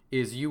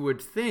is you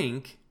would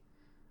think,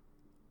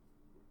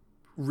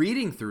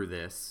 reading through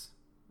this,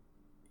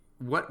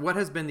 what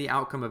has been the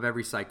outcome of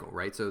every cycle,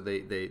 right? So they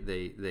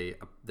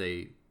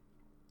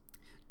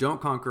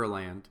don't conquer a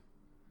land.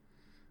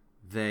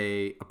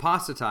 They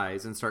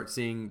apostatize and start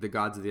seeing the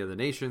gods of the other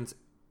nations.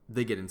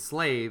 They get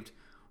enslaved.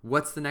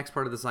 What's the next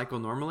part of the cycle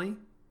normally?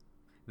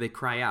 They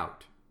cry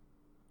out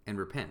and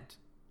repent.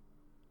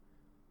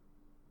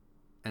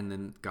 And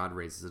then God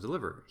raises a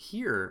deliverer.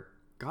 Here,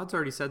 God's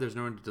already said there's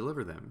no one to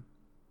deliver them.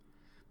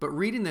 But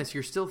reading this,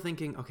 you're still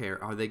thinking, okay,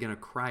 are they going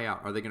to cry out?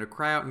 Are they going to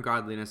cry out in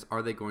godliness?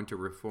 Are they going to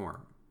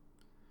reform?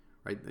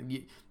 Right?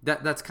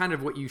 That's kind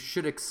of what you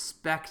should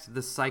expect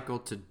the cycle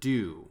to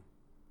do.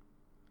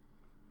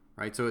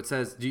 Right? So it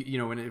says,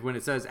 when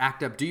it says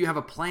act up, do you have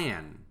a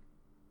plan?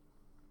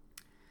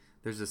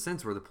 There's a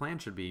sense where the plan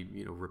should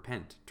be,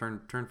 repent,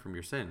 turn from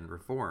your sin,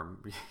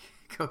 reform,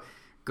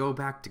 go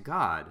back to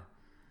God.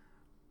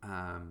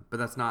 But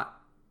that's not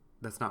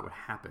what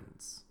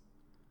happens.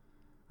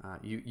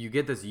 You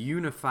get this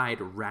unified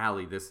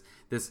rally,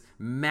 this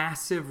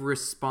massive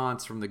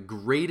response from the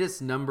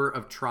greatest number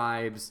of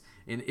tribes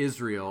in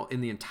Israel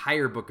in the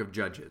entire book of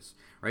Judges.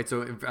 Right?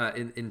 So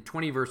in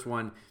 20 verse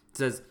 1, it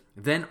says,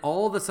 then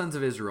all the sons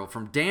of Israel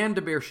from Dan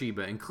to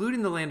Beersheba,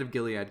 including the land of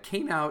Gilead,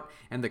 came out,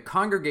 and the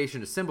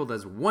congregation assembled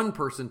as one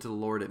person to the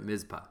Lord at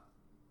Mizpah.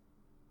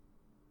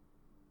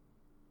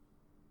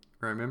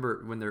 Right,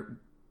 remember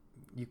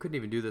you couldn't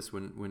even do this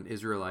when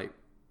Israelite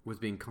was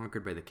being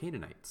conquered by the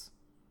Canaanites.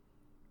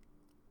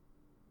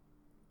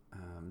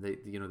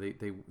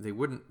 They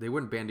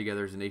wouldn't band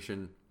together as a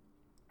nation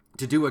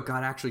to do what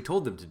God actually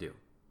told them to do.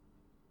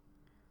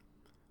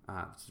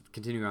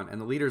 Continuing on,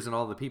 and the leaders and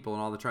all the people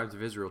and all the tribes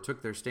of Israel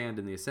took their stand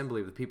in the assembly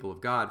of the people of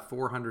God,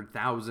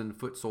 400,000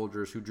 foot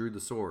soldiers who drew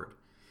the sword.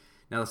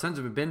 Now the sons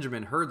of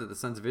Benjamin heard that the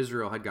sons of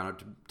Israel had gone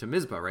up to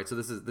Mizpah, right? So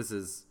this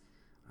is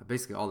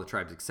basically all the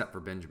tribes except for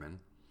Benjamin.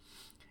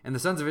 And the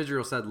sons of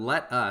Israel said,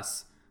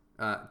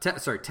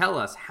 tell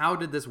us, how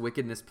did this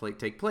wickedness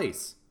take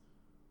place?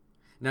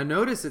 Now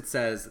notice it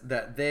says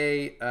that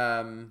they...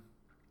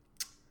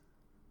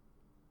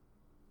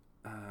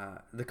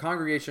 the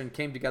congregation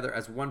came together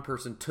as one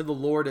person to the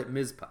Lord at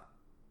Mizpah.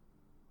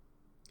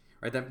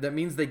 Right? That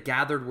means they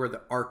gathered where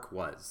the ark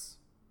was.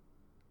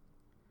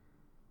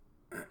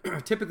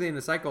 Typically in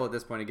the cycle at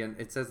this point, again,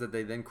 it says that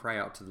they then cry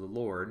out to the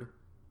Lord.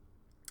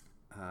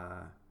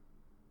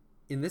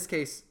 In this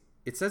case,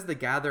 it says they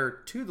gather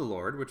to the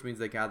Lord, which means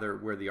they gather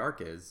where the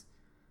ark is.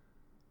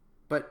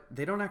 But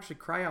they don't actually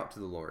cry out to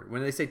the Lord.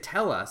 When they say,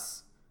 tell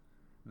us,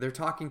 they're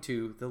talking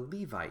to the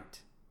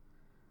Levite.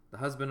 The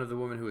husband of the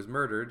woman who was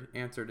murdered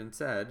answered and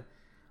said,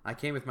 I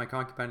came with my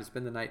concubine to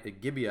spend the night at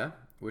Gibeah,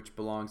 which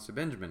belongs to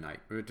Benjamin.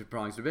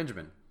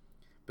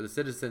 But the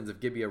citizens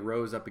of Gibeah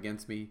rose up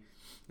against me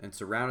and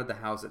surrounded the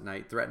house at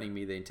night, threatening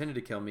me. They intended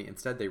to kill me.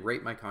 Instead, they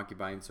raped my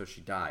concubine, so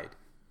she died.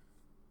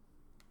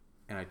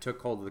 And I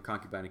took hold of the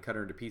concubine and cut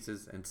her into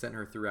pieces and sent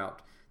her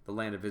throughout the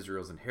land of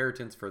Israel's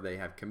inheritance, for they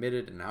have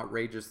committed an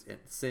outrageous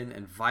sin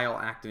and vile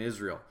act in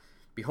Israel.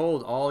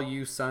 Behold, all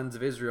you sons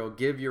of Israel,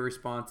 give your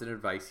response and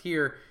advice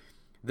here.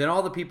 Then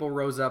all the people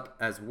rose up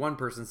as one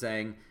person,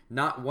 saying,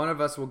 not one of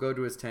us will go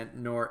to his tent,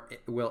 nor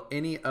will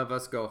any of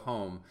us go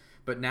home.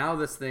 But now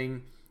this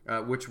thing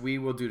which we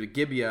will do to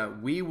Gibeah,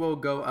 we will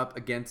go up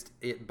against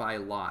it by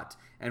lot,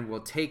 and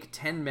will take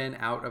 10 men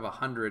out of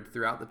 100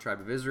 throughout the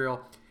tribe of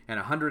Israel, and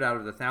 100 out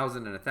of the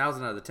 1,000, and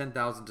 1,000 out of the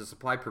 10,000 to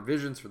supply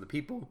provisions for the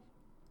people,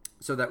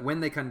 so that when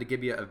they come to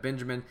Gibeah of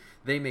Benjamin,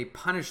 they may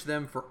punish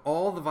them for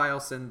all the vile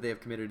sin they have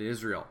committed in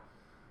Israel.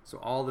 So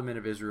all the men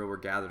of Israel were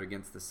gathered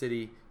against the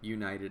city,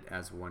 united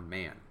as one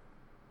man.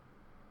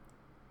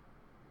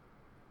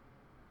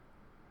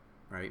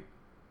 Right?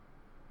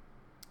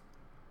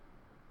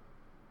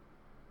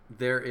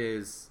 There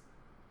is...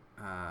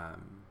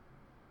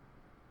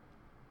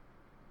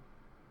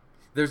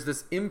 there's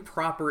this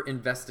improper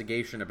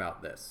investigation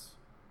about this.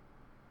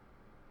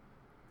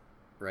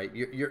 Right?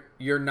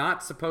 You're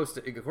not supposed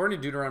to... According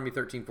to Deuteronomy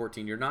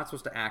 13:14, you're not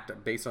supposed to act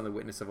based on the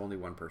witness of only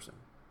one person.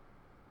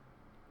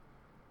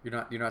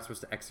 You're not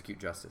supposed to execute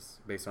justice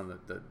based on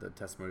the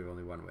testimony of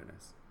only one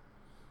witness.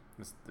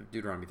 It's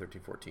Deuteronomy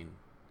 13:14.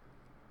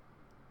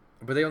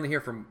 But they only hear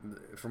from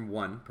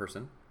one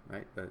person,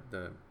 right?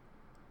 The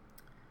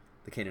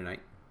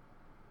Canaanite.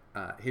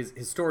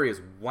 His story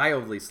is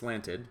wildly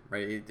slanted,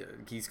 right?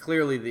 He's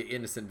clearly the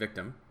innocent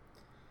victim.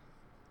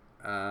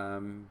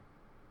 And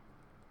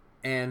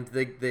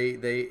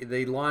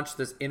they launch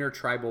this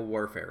intertribal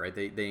warfare, right?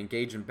 They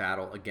engage in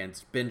battle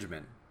against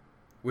Benjamin,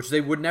 which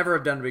they would never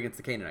have done against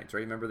the Canaanites,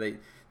 right? Remember,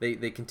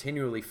 they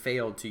continually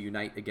failed to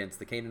unite against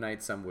the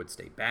Canaanites. Some would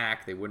stay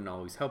back. They wouldn't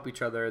always help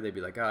each other. They'd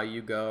be like,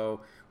 you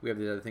go. We have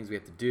the other things we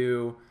have to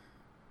do,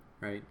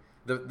 right?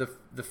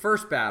 The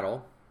first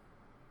battle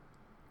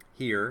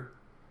here,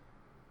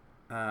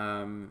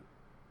 even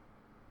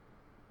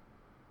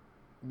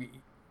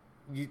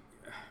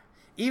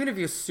if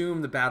you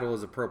assume the battle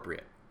is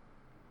appropriate,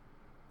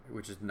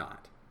 which is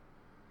not,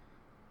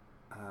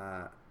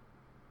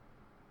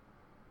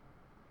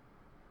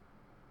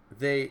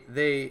 they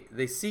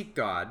seek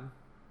God,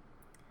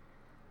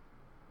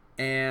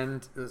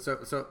 and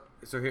so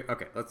here.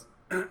 Okay,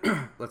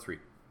 let's read.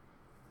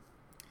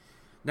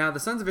 Now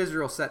the sons of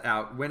Israel set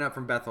out, went up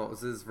from Bethel.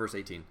 This is verse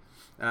 18.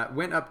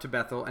 Went up to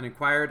Bethel and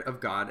inquired of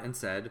God and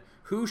said,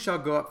 "Who shall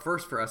go up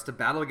first for us to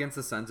battle against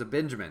the sons of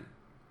Benjamin?"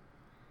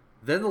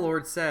 Then the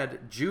Lord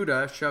said,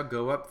 "Judah shall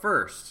go up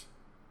first."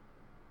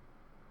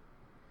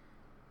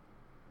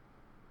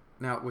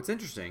 Now, what's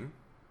interesting?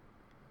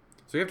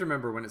 So you have to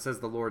remember when it says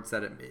the Lord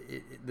said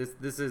it,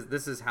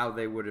 this is how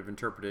they would have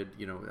interpreted,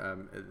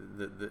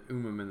 the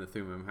Ummim and the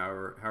Thummim,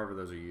 however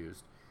those are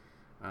used.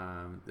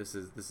 This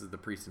is the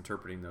priest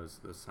interpreting those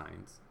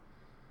signs.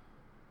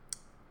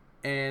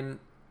 And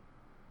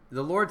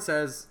the Lord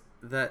says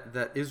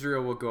that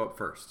Israel will go up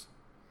first.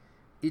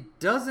 It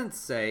doesn't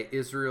say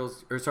Judah's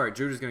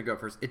going to go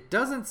up first. It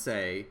doesn't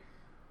say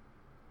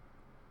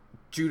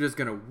Judah's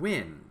going to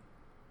win,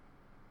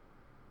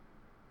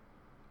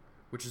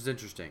 which is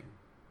interesting.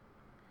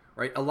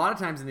 Right, a lot of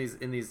times in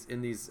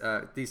these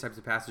types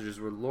of passages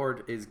where the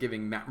Lord is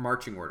giving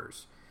marching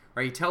orders,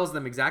 right? He tells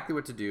them exactly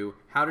what to do,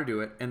 how to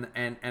do it,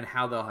 and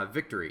how they'll have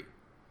victory.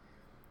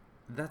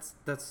 That's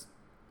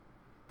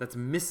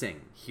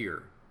missing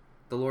here.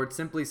 The Lord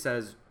simply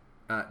says,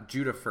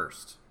 Judah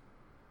first.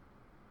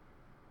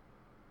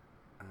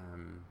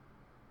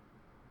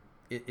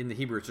 In the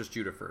Hebrew, it's just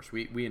Judah first.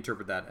 We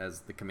interpret that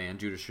as the command: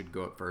 Judah should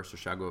go up first, or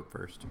shall go up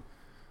first.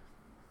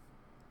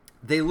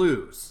 They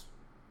lose.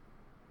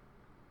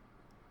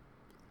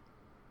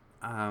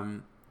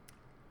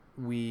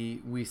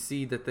 We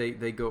see that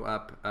they go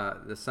up.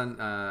 The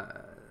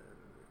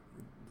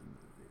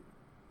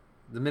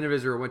men of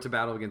Israel went to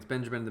battle against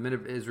Benjamin. The men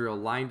of Israel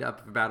lined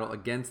up for battle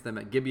against them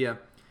at Gibeah.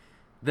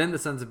 Then the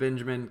sons of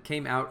Benjamin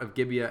came out of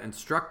Gibeah and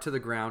struck to the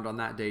ground on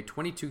that day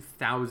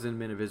 22,000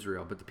 men of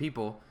Israel. But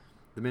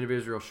the men of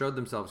Israel showed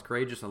themselves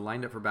courageous and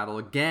lined up for battle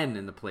again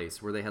in the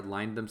place where they had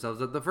lined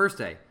themselves up the first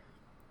day.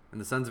 And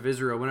the sons of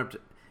Israel went up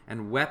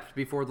and wept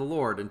before the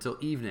Lord until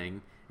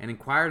evening, and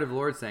inquired of the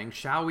Lord, saying,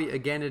 "Shall we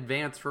again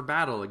advance for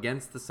battle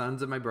against the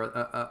sons of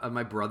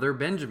my brother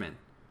Benjamin?"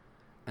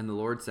 And the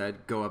Lord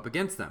said, "Go up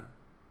against them."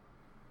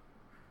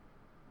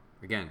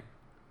 Again,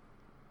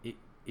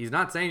 he's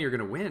not saying you're going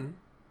to win.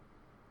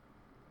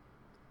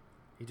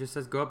 He just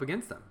says, "Go up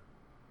against them."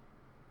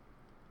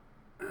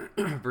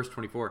 Verse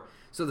 24.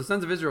 So the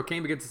sons of Israel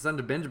came against the sons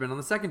of Benjamin on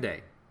the second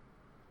day,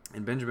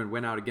 and Benjamin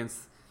went out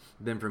against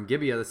them from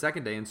Gibeah the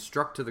second day and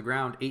struck to the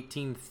ground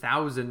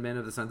 18,000 men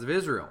of the sons of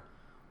Israel.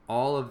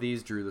 All of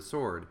these drew the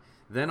sword.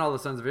 Then all the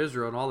sons of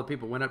Israel and all the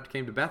people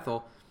came to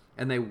Bethel,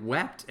 and they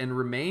wept and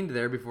remained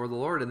there before the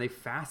Lord, and they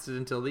fasted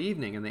until the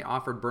evening, and they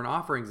offered burnt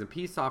offerings and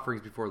peace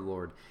offerings before the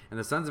Lord. And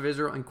the sons of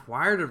Israel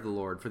inquired of the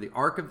Lord, for the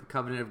ark of the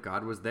covenant of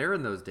God was there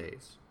in those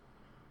days.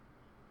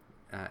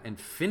 And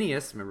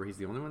Phinehas, remember he's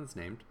the only one that's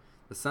named,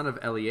 the son of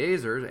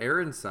Eleazar,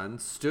 Aaron's son,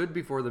 stood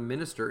before it to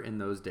minister in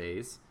those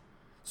days,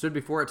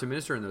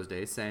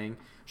 saying,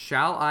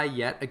 "Shall I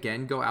yet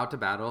again go out to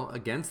battle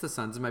against the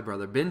sons of my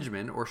brother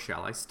Benjamin, or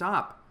shall I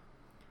stop?"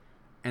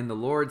 And the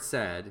Lord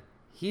said,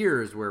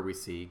 "Here's where we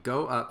see,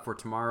 go up, for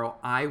tomorrow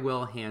I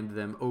will hand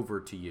them over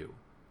to you."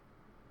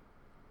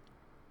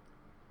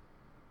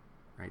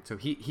 Right, so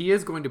he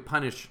is going to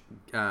punish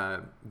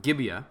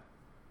Gibeah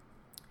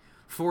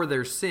for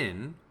their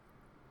sin,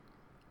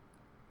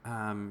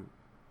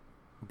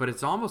 but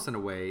it's almost in a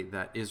way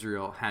that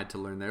Israel had to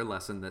learn their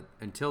lesson, that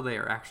until they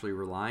are actually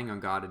relying on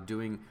God and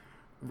doing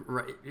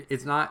right,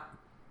 it's not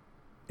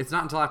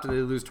until after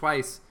they lose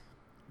twice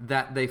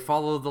that they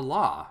follow the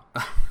law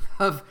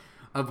of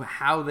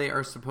how they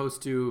are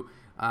supposed to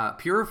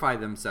purify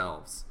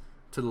themselves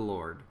to the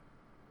Lord.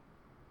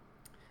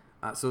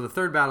 So the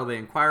third battle, they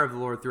inquire of the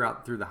Lord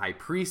through the high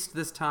priest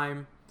this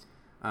time.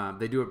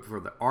 They do it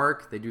before the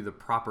ark. They do the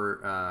proper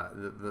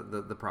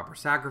the proper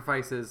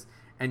sacrifices,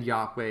 and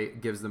Yahweh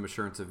gives them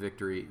assurance of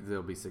victory.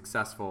 They'll be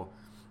successful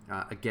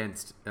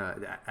against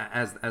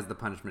as the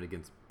punishment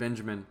against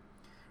Benjamin.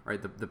 Right,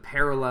 the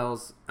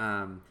parallels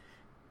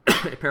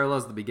it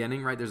parallels the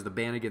beginning. Right, there's the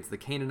ban against the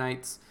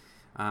Canaanites,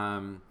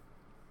 but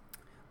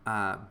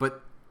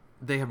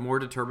they have more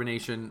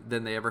determination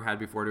than they ever had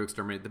before to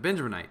exterminate the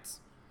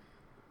Benjaminites.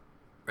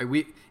 Right,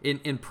 we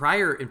in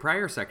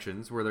prior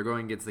sections where they're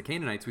going against the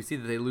Canaanites, we see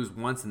that they lose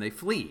once and they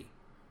flee.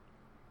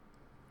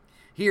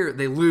 Here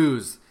they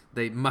lose,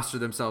 they muster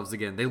themselves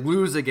again. They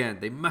lose again,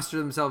 they muster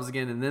themselves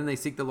again, and then they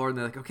seek the Lord and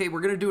they're like, "Okay,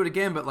 we're going to do it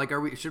again, but like,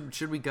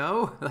 should we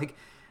go?" Like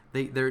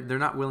they're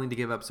not willing to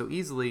give up so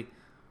easily.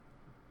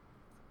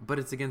 But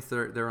it's against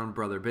their own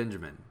brother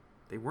Benjamin.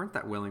 They weren't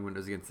that willing when it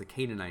was against the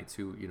Canaanites,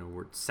 who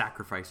were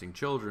sacrificing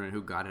children and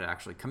who God had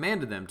actually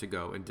commanded them to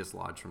go and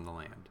dislodge from the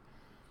land.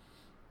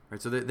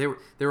 Right, so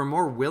they were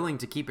more willing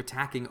to keep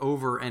attacking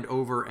over and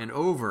over and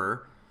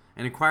over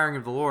and inquiring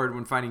of the Lord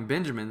when fighting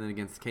Benjamin than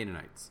against the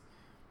Canaanites.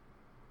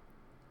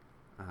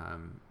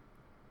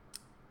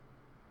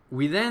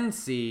 We then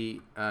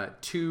see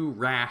two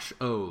rash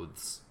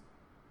oaths.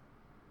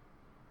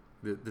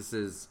 This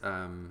is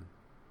kind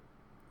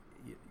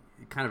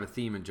of a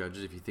theme in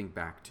Judges if you think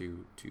back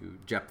to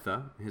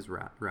Jephthah, his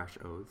rash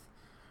oath.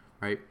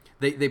 Right?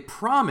 They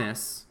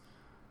promise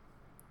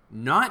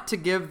not to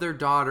give their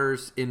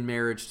daughters in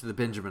marriage to the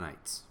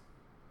Benjaminites.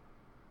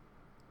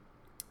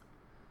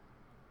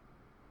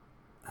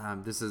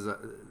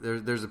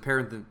 There's a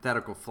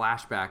parenthetical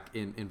flashback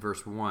in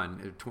verse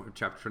 1,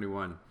 chapter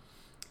 21.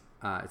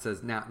 It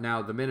says,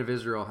 now the men of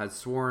Israel had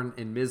sworn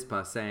in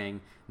Mizpah,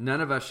 saying,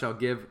 "None of us shall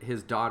give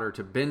his daughter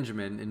to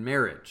Benjamin in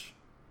marriage."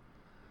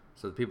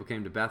 So the people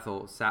came to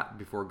Bethel, sat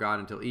before God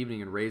until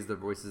evening, and raised their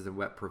voices and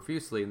wept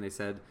profusely. And they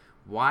said,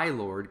 "Why,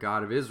 Lord,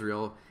 God of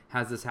Israel,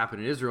 has this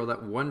happened in Israel,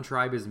 that one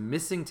tribe is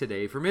missing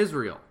today from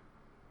Israel?"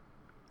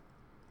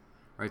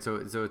 Right. So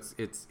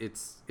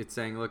it's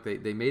saying, look,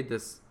 they made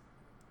this,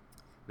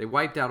 they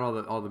wiped out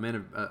all the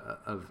men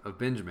of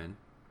Benjamin,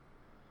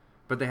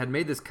 but they had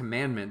made this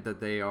commandment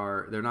that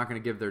they're not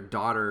going to give their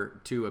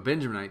daughter to a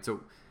Benjaminite. So,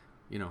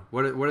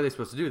 what are they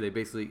supposed to do? They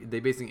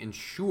basically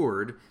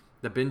ensured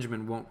that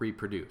Benjamin won't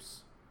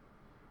reproduce.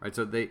 Right.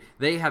 So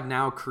they have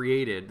now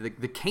created,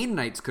 the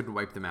Canaanites couldn't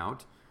wipe them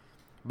out,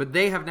 but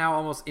they have now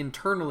almost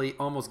internally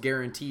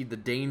guaranteed the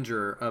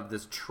danger of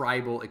this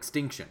tribal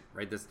extinction,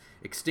 right? This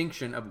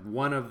extinction of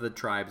one of the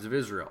tribes of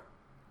Israel.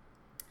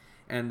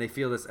 And they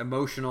feel this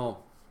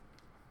emotional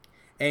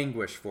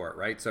anguish for it,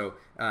 right? So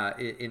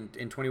in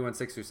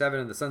 21:6-7,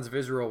 and the sons of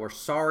Israel were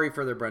sorry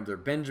for their brother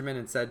Benjamin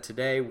and said,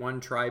 "Today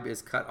one tribe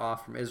is cut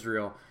off from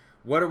Israel.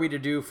 What are we to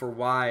do for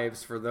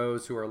wives for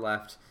those who are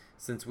left,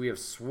 since we have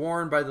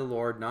sworn by the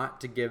Lord not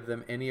to give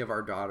them any of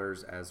our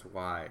daughters as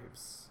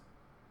wives?"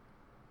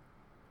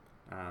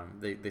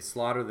 They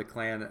slaughter the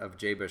clan of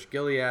Jabesh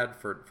Gilead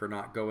for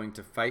not going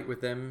to fight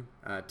with them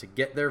to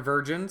get their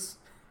virgins.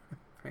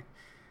 Right?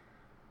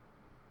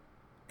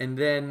 And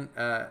then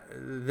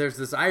there's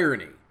this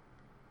irony.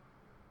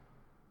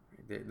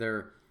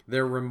 They're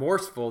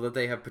remorseful that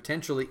they have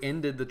potentially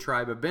ended the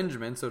tribe of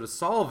Benjamin. So to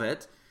solve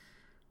it,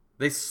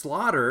 they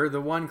slaughter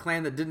the one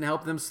clan that didn't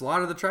help them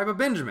slaughter the tribe of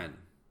Benjamin.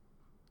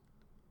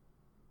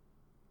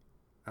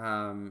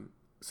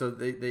 So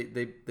they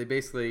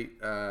basically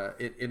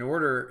in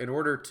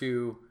order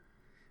to,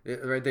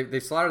 right, they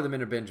slaughter the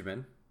men of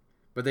Benjamin,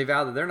 but they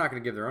vow that they're not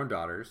going to give their own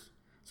daughters.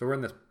 So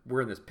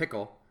we're in this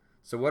pickle.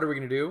 So what are we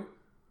going to do?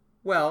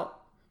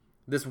 Well,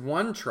 this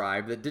one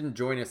tribe that didn't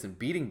join us in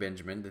beating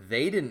Benjamin,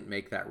 they didn't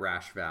make that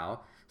rash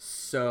vow.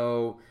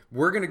 So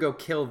we're going to go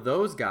kill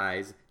those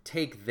guys,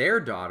 take their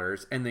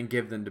daughters, and then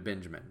give them to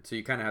Benjamin. So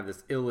you kind of have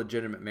this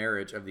illegitimate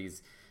marriage of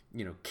these,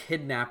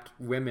 kidnapped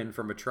women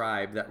from a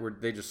tribe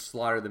they just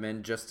slaughtered the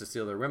men just to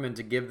steal their women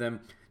to give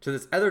them to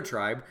this other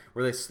tribe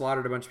where they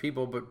slaughtered a bunch of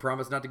people but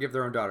promised not to give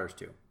their own daughters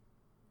to.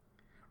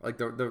 Like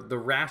the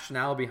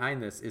rationale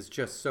behind this is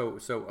just so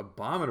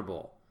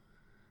abominable.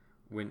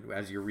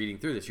 As you're reading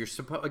through this, you're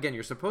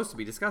supposed to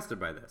be disgusted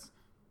by this.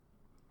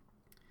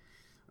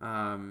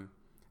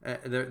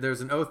 There's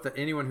an oath that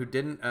anyone who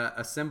didn't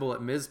assemble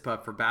at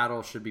Mizpah for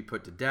battle should be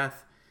put to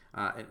death.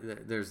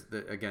 There's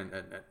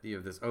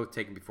this oath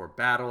taken before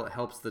battle. It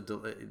helps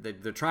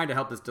they're trying to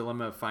help this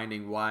dilemma of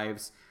finding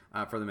wives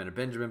for the men of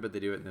Benjamin, but they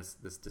do it in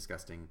this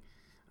disgusting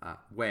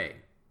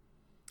way.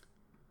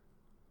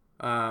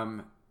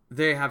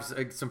 They have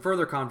some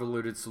further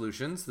convoluted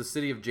solutions. The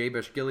city of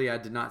Jabesh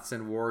Gilead did not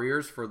send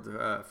warriors for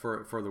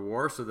the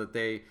war, so that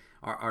they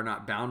are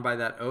not bound by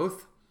that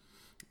oath.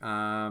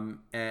 And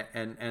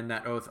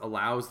that oath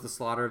allows the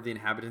slaughter of the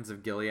inhabitants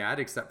of Gilead,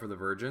 except for the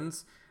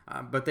virgins.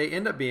 But they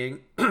end up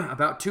being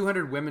about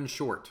 200 women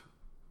short.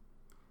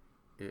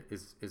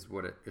 Is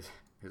what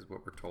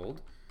we're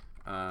told.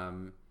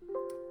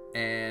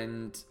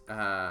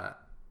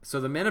 So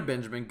the men of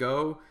Benjamin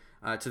go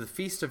to the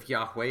feast of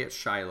Yahweh at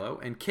Shiloh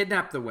and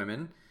kidnap the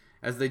women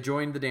as they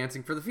join the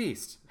dancing for the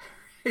feast.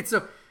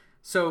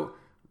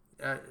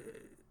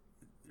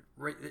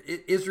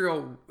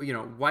 Israel,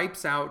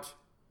 wipes out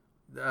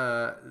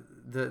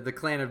the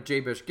clan of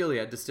Jabesh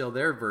Gilead to steal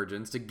their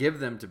virgins to give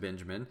them to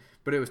Benjamin,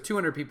 but it was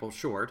 200 people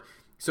short.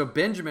 So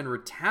Benjamin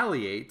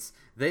retaliates.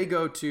 They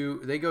go to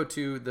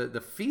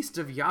the feast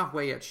of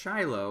Yahweh at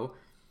Shiloh,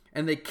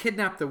 and they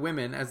kidnap the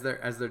women as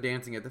they're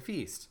dancing at the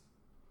feast.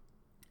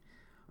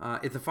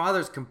 If the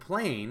fathers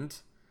complained,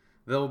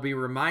 they'll be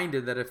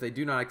reminded that if they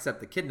do not accept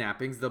the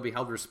kidnappings, they'll be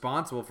held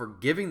responsible for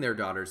giving their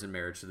daughters in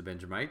marriage to the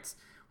Benjamites,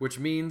 which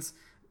means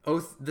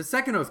the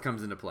second oath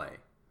comes into play.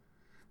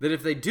 That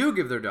if they do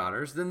give their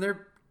daughters, then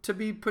they're to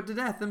be put to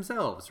death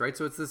themselves, right?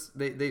 So it's this,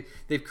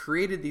 they've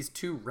created these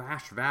two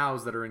rash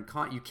vows that are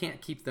you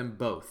can't keep them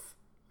both.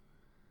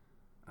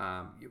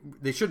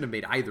 They shouldn't have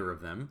made either of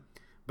them,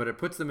 but it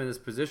puts them in this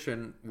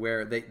position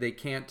where they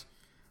can't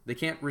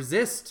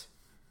resist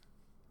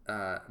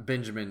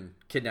Benjamin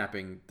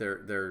kidnapping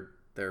their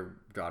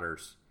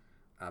daughters,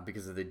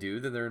 because if they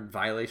do, then they're in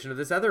violation of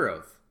this other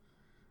oath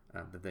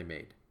that they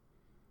made.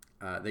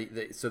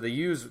 They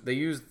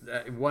use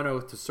one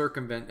oath to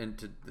circumvent and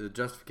to the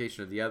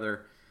justification of the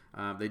other.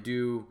 They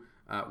do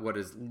what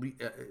is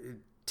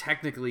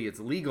technically it's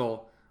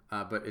legal,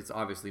 but it's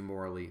obviously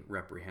morally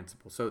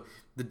reprehensible. So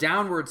the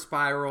downward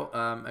spiral,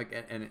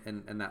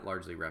 and that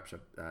largely wraps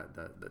up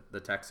the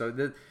text. So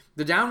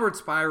the downward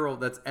spiral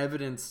that's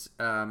evidenced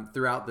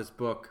throughout this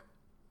book,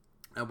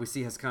 we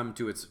see has come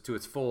to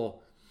its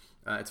full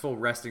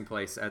resting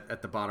place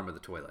at the bottom of the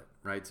toilet,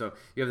 right? So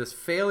you have this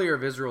failure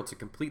of Israel to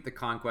complete the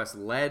conquest,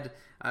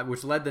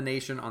 which led the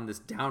nation on this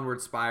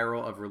downward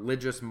spiral of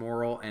religious,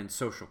 moral, and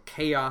social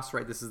chaos,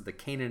 right? This is the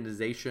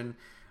Canaanization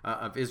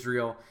of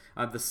Israel.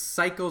 The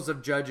cycles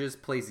of Judges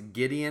place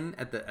Gideon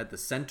at the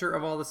center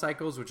of all the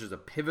cycles, which is a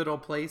pivotal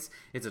place.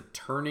 It's a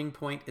turning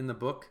point in the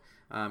book.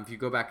 If you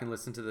go back and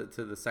listen to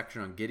the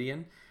section on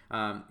Gideon,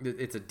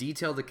 it's a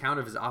detailed account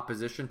of his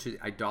opposition to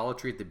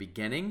idolatry at the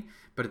beginning,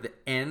 but at the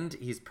end,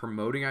 he's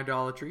promoting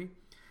idolatry.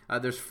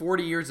 There's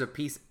 40 years of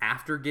peace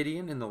after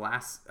Gideon in the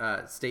last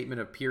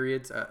statement of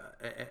periods.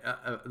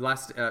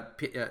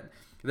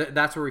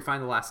 That's where we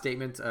find the last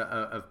statement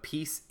of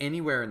peace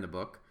anywhere in the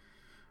book.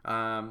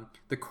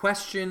 The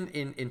question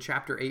in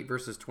chapter 8,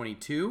 verses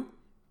 22,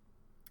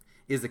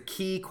 is a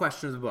key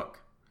question of the book.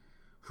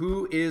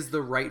 Who is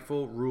the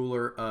rightful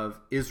ruler of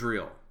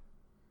Israel?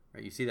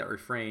 Right, you see that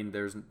refrain.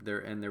 There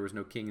was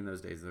no king in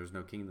those days. There was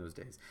no king in those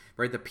days.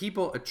 Right, the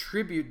people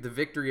attribute the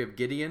victory of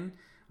Gideon.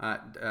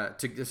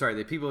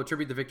 The people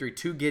attribute the victory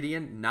to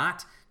Gideon,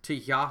 not to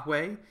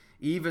Yahweh,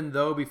 even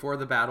though before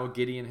the battle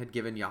Gideon had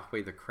given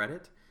Yahweh the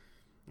credit.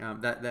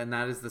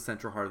 That is the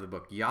central heart of the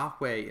book.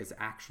 Yahweh is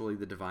actually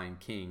the divine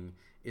king,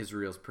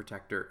 Israel's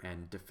protector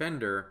and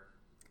defender,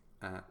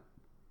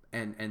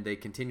 and they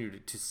continue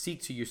to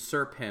seek to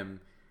usurp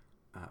him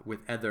with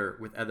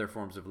other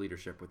forms of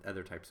leadership, with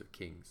other types of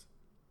kings.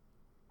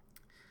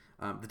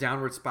 The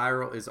downward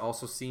spiral is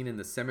also seen in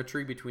the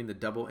symmetry between the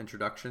double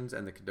introductions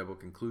and the double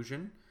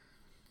conclusion.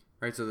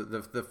 Right, so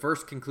the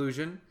first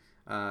conclusion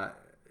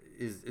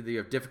is you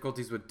have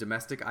difficulties with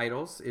domestic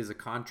idols, is a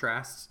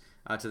contrast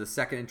to the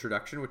second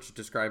introduction, which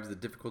describes the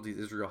difficulties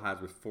Israel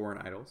has with foreign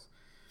idols.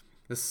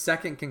 The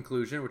second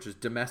conclusion, which is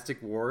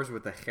domestic wars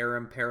with the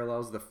harem,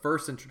 parallels the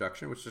first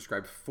introduction, which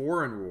describes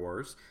foreign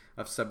wars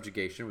of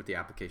subjugation with the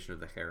application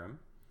of the harem.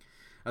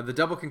 The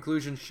double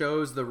conclusion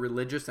shows the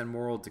religious and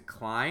moral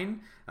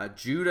decline.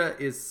 Judah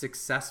is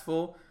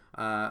successful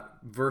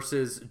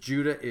versus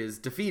Judah is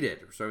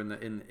defeated. So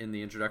in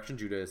the introduction,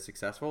 Judah is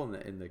successful.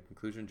 In the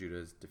conclusion, Judah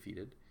is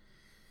defeated.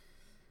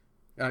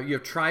 You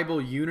have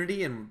tribal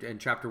unity in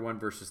chapter 1,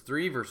 verses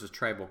 3, versus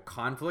tribal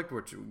conflict,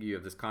 which you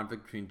have this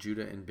conflict between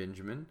Judah and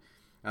Benjamin.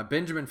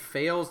 Benjamin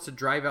fails to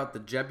drive out the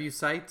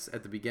Jebusites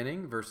at the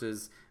beginning,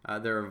 versus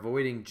they're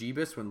avoiding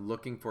Jebus when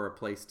looking for a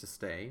place to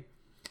stay.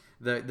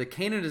 The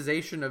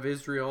Canaanization of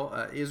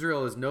Israel,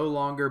 Israel is no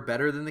longer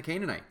better than the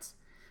Canaanites.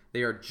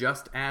 They are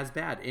just as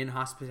bad.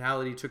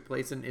 Inhospitality took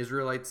place in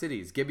Israelite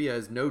cities. Gibeah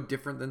is no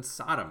different than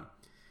Sodom.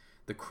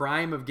 The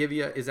crime of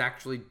Gibeah is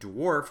actually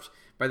dwarfed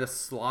by the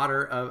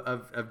slaughter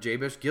of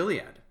Jabesh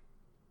Gilead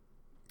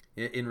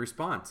in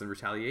response and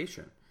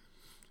retaliation.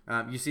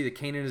 You see the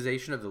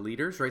Canaanization of the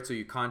leaders, right? So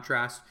you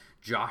contrast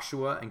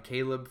Joshua and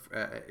Caleb,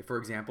 for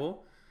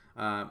example,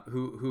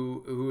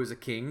 who is a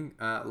king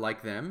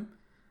like them.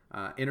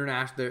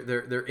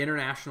 They're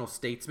international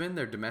statesmen,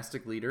 they're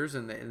domestic leaders,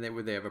 and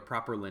they have a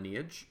proper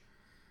lineage.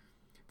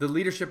 The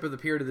leadership of the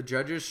period of the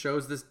judges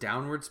shows this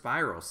downward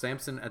spiral.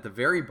 Samson at the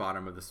very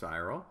bottom of the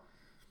spiral.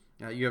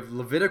 You have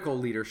Levitical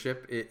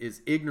leadership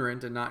is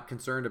ignorant and not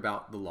concerned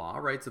about the law,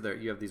 right? So there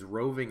you have these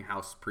roving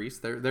house priests.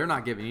 They're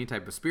not giving any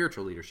type of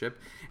spiritual leadership.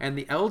 And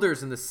the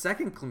elders in the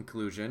second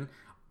conclusion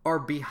are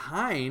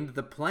behind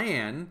the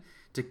plan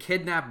to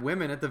kidnap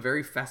women at the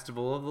very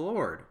festival of the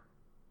Lord.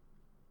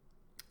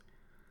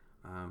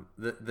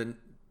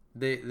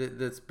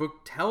 This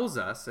book tells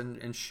us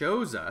and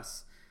shows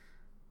us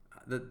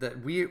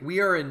that we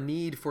are in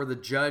need for the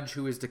judge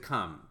who is to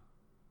come.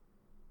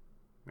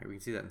 Right, we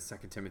can see that in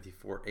 2 Timothy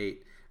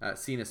 4:8,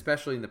 seen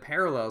especially in the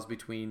parallels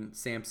between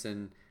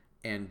Samson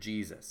and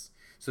Jesus.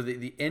 So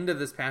the end of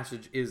this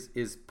passage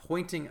is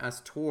pointing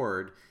us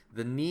toward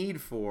the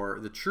need for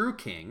the true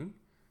king.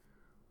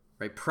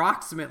 Right,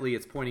 proximately,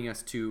 it's pointing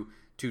us to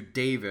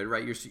David.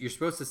 Right, you're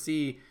supposed to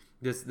see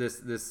this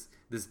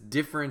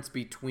difference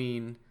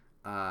between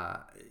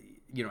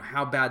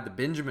how bad the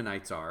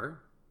Benjaminites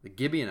are, the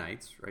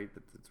Gibeonites, right?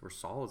 That's where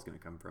Saul is going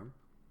to come from.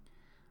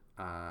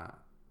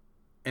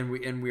 And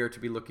we are to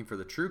be looking for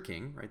the true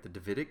king, right? The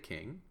Davidic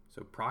king.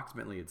 So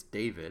approximately it's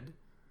David.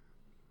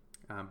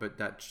 But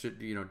that should,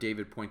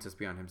 David points us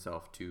beyond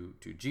himself to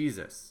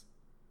Jesus.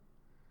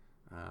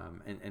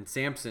 And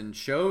Samson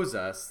shows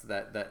us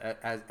that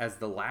as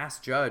the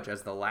last judge,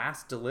 as the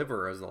last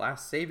deliverer, as the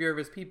last savior of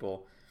his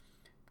people,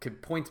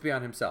 points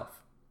beyond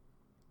himself.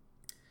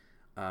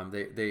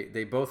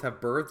 They both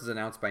have births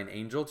announced by an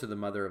angel to the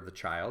mother of the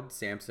child.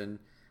 Samson,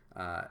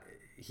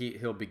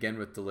 he'll begin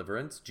with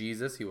deliverance.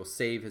 Jesus, he will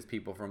save his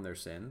people from their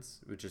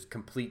sins, which is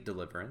complete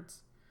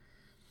deliverance.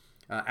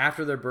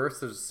 After their births,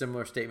 those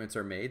similar statements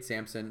are made.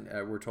 Samson,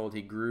 we're told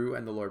he grew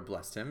and the Lord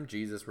blessed him.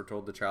 Jesus, we're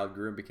told the child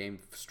grew and became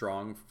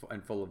strong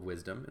and full of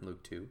wisdom in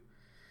Luke 2.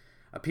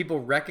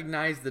 People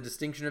recognize the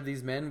distinction of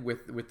these men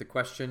with the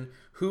question,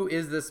 who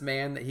is this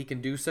man that he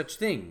can do such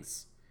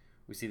things?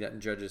 We see that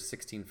in Judges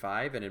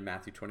 16:5 and in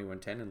Matthew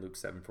 21:10 and Luke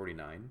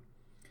 7:49.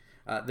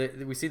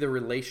 We see the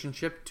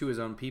relationship to his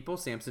own people.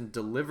 Samson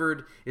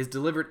is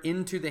delivered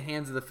into the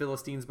hands of the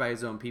Philistines by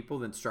his own people,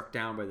 then struck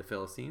down by the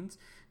Philistines.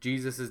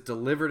 Jesus is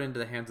delivered into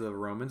the hands of the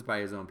Romans by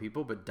his own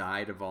people, but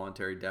died a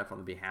voluntary death on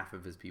the behalf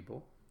of his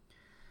people.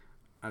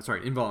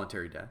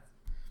 Involuntary death.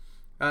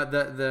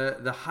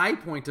 The high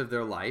point of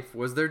their life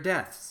was their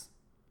deaths.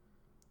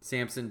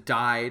 Samson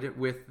died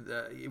with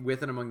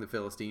and among the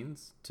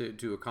Philistines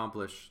to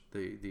accomplish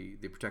the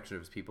protection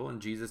of his people,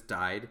 and Jesus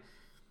died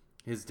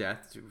his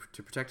death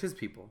to protect his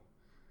people.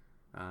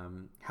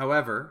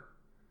 However,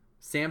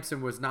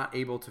 Samson was not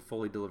able to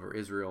fully deliver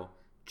Israel.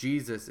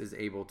 Jesus is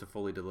able to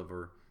fully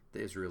deliver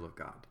the Israel of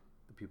God,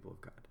 the people of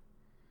God.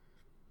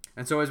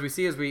 And so as we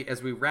see,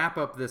 as we wrap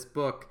up this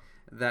book,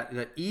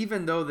 that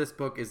even though this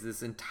book is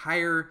this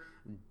entire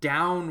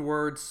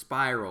downward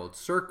spiral,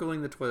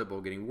 circling the toilet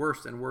bowl, getting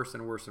worse and worse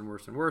and worse and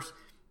worse and worse,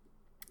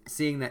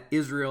 seeing that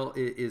Israel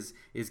is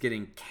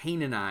getting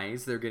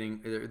Canaanized, they're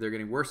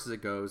getting worse as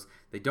it goes.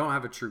 They don't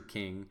have a true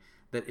king.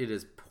 That it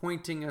is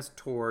pointing us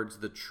towards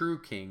the true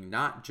king,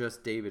 not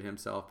just David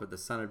himself, but the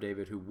son of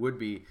David, who would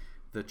be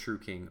the true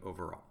king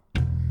overall.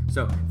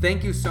 So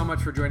thank you so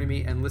much for joining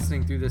me and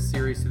listening through this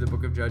series through the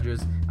book of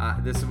Judges.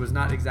 This was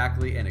not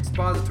exactly an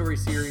expository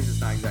series.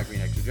 It's not exactly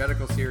an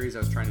exegetical series. I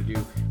was trying to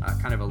do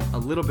kind of a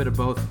little bit of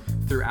both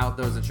throughout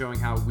those, and showing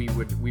how we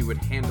would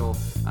handle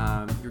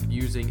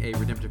using a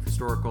redemptive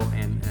historical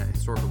and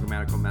historical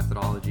grammatical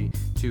methodology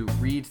to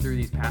read through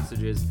these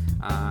passages.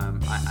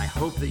 I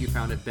hope that you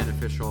found it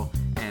beneficial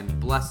and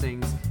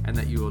blessings, and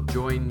that you will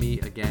join me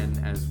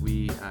again as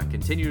we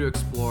continue to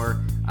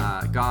explore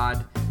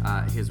God,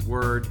 His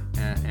Word,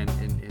 and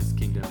His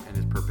kingdom and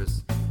His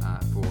purpose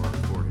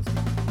for His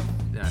kingdom.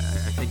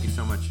 I thank you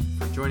so much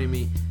for joining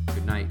me.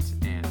 Good night.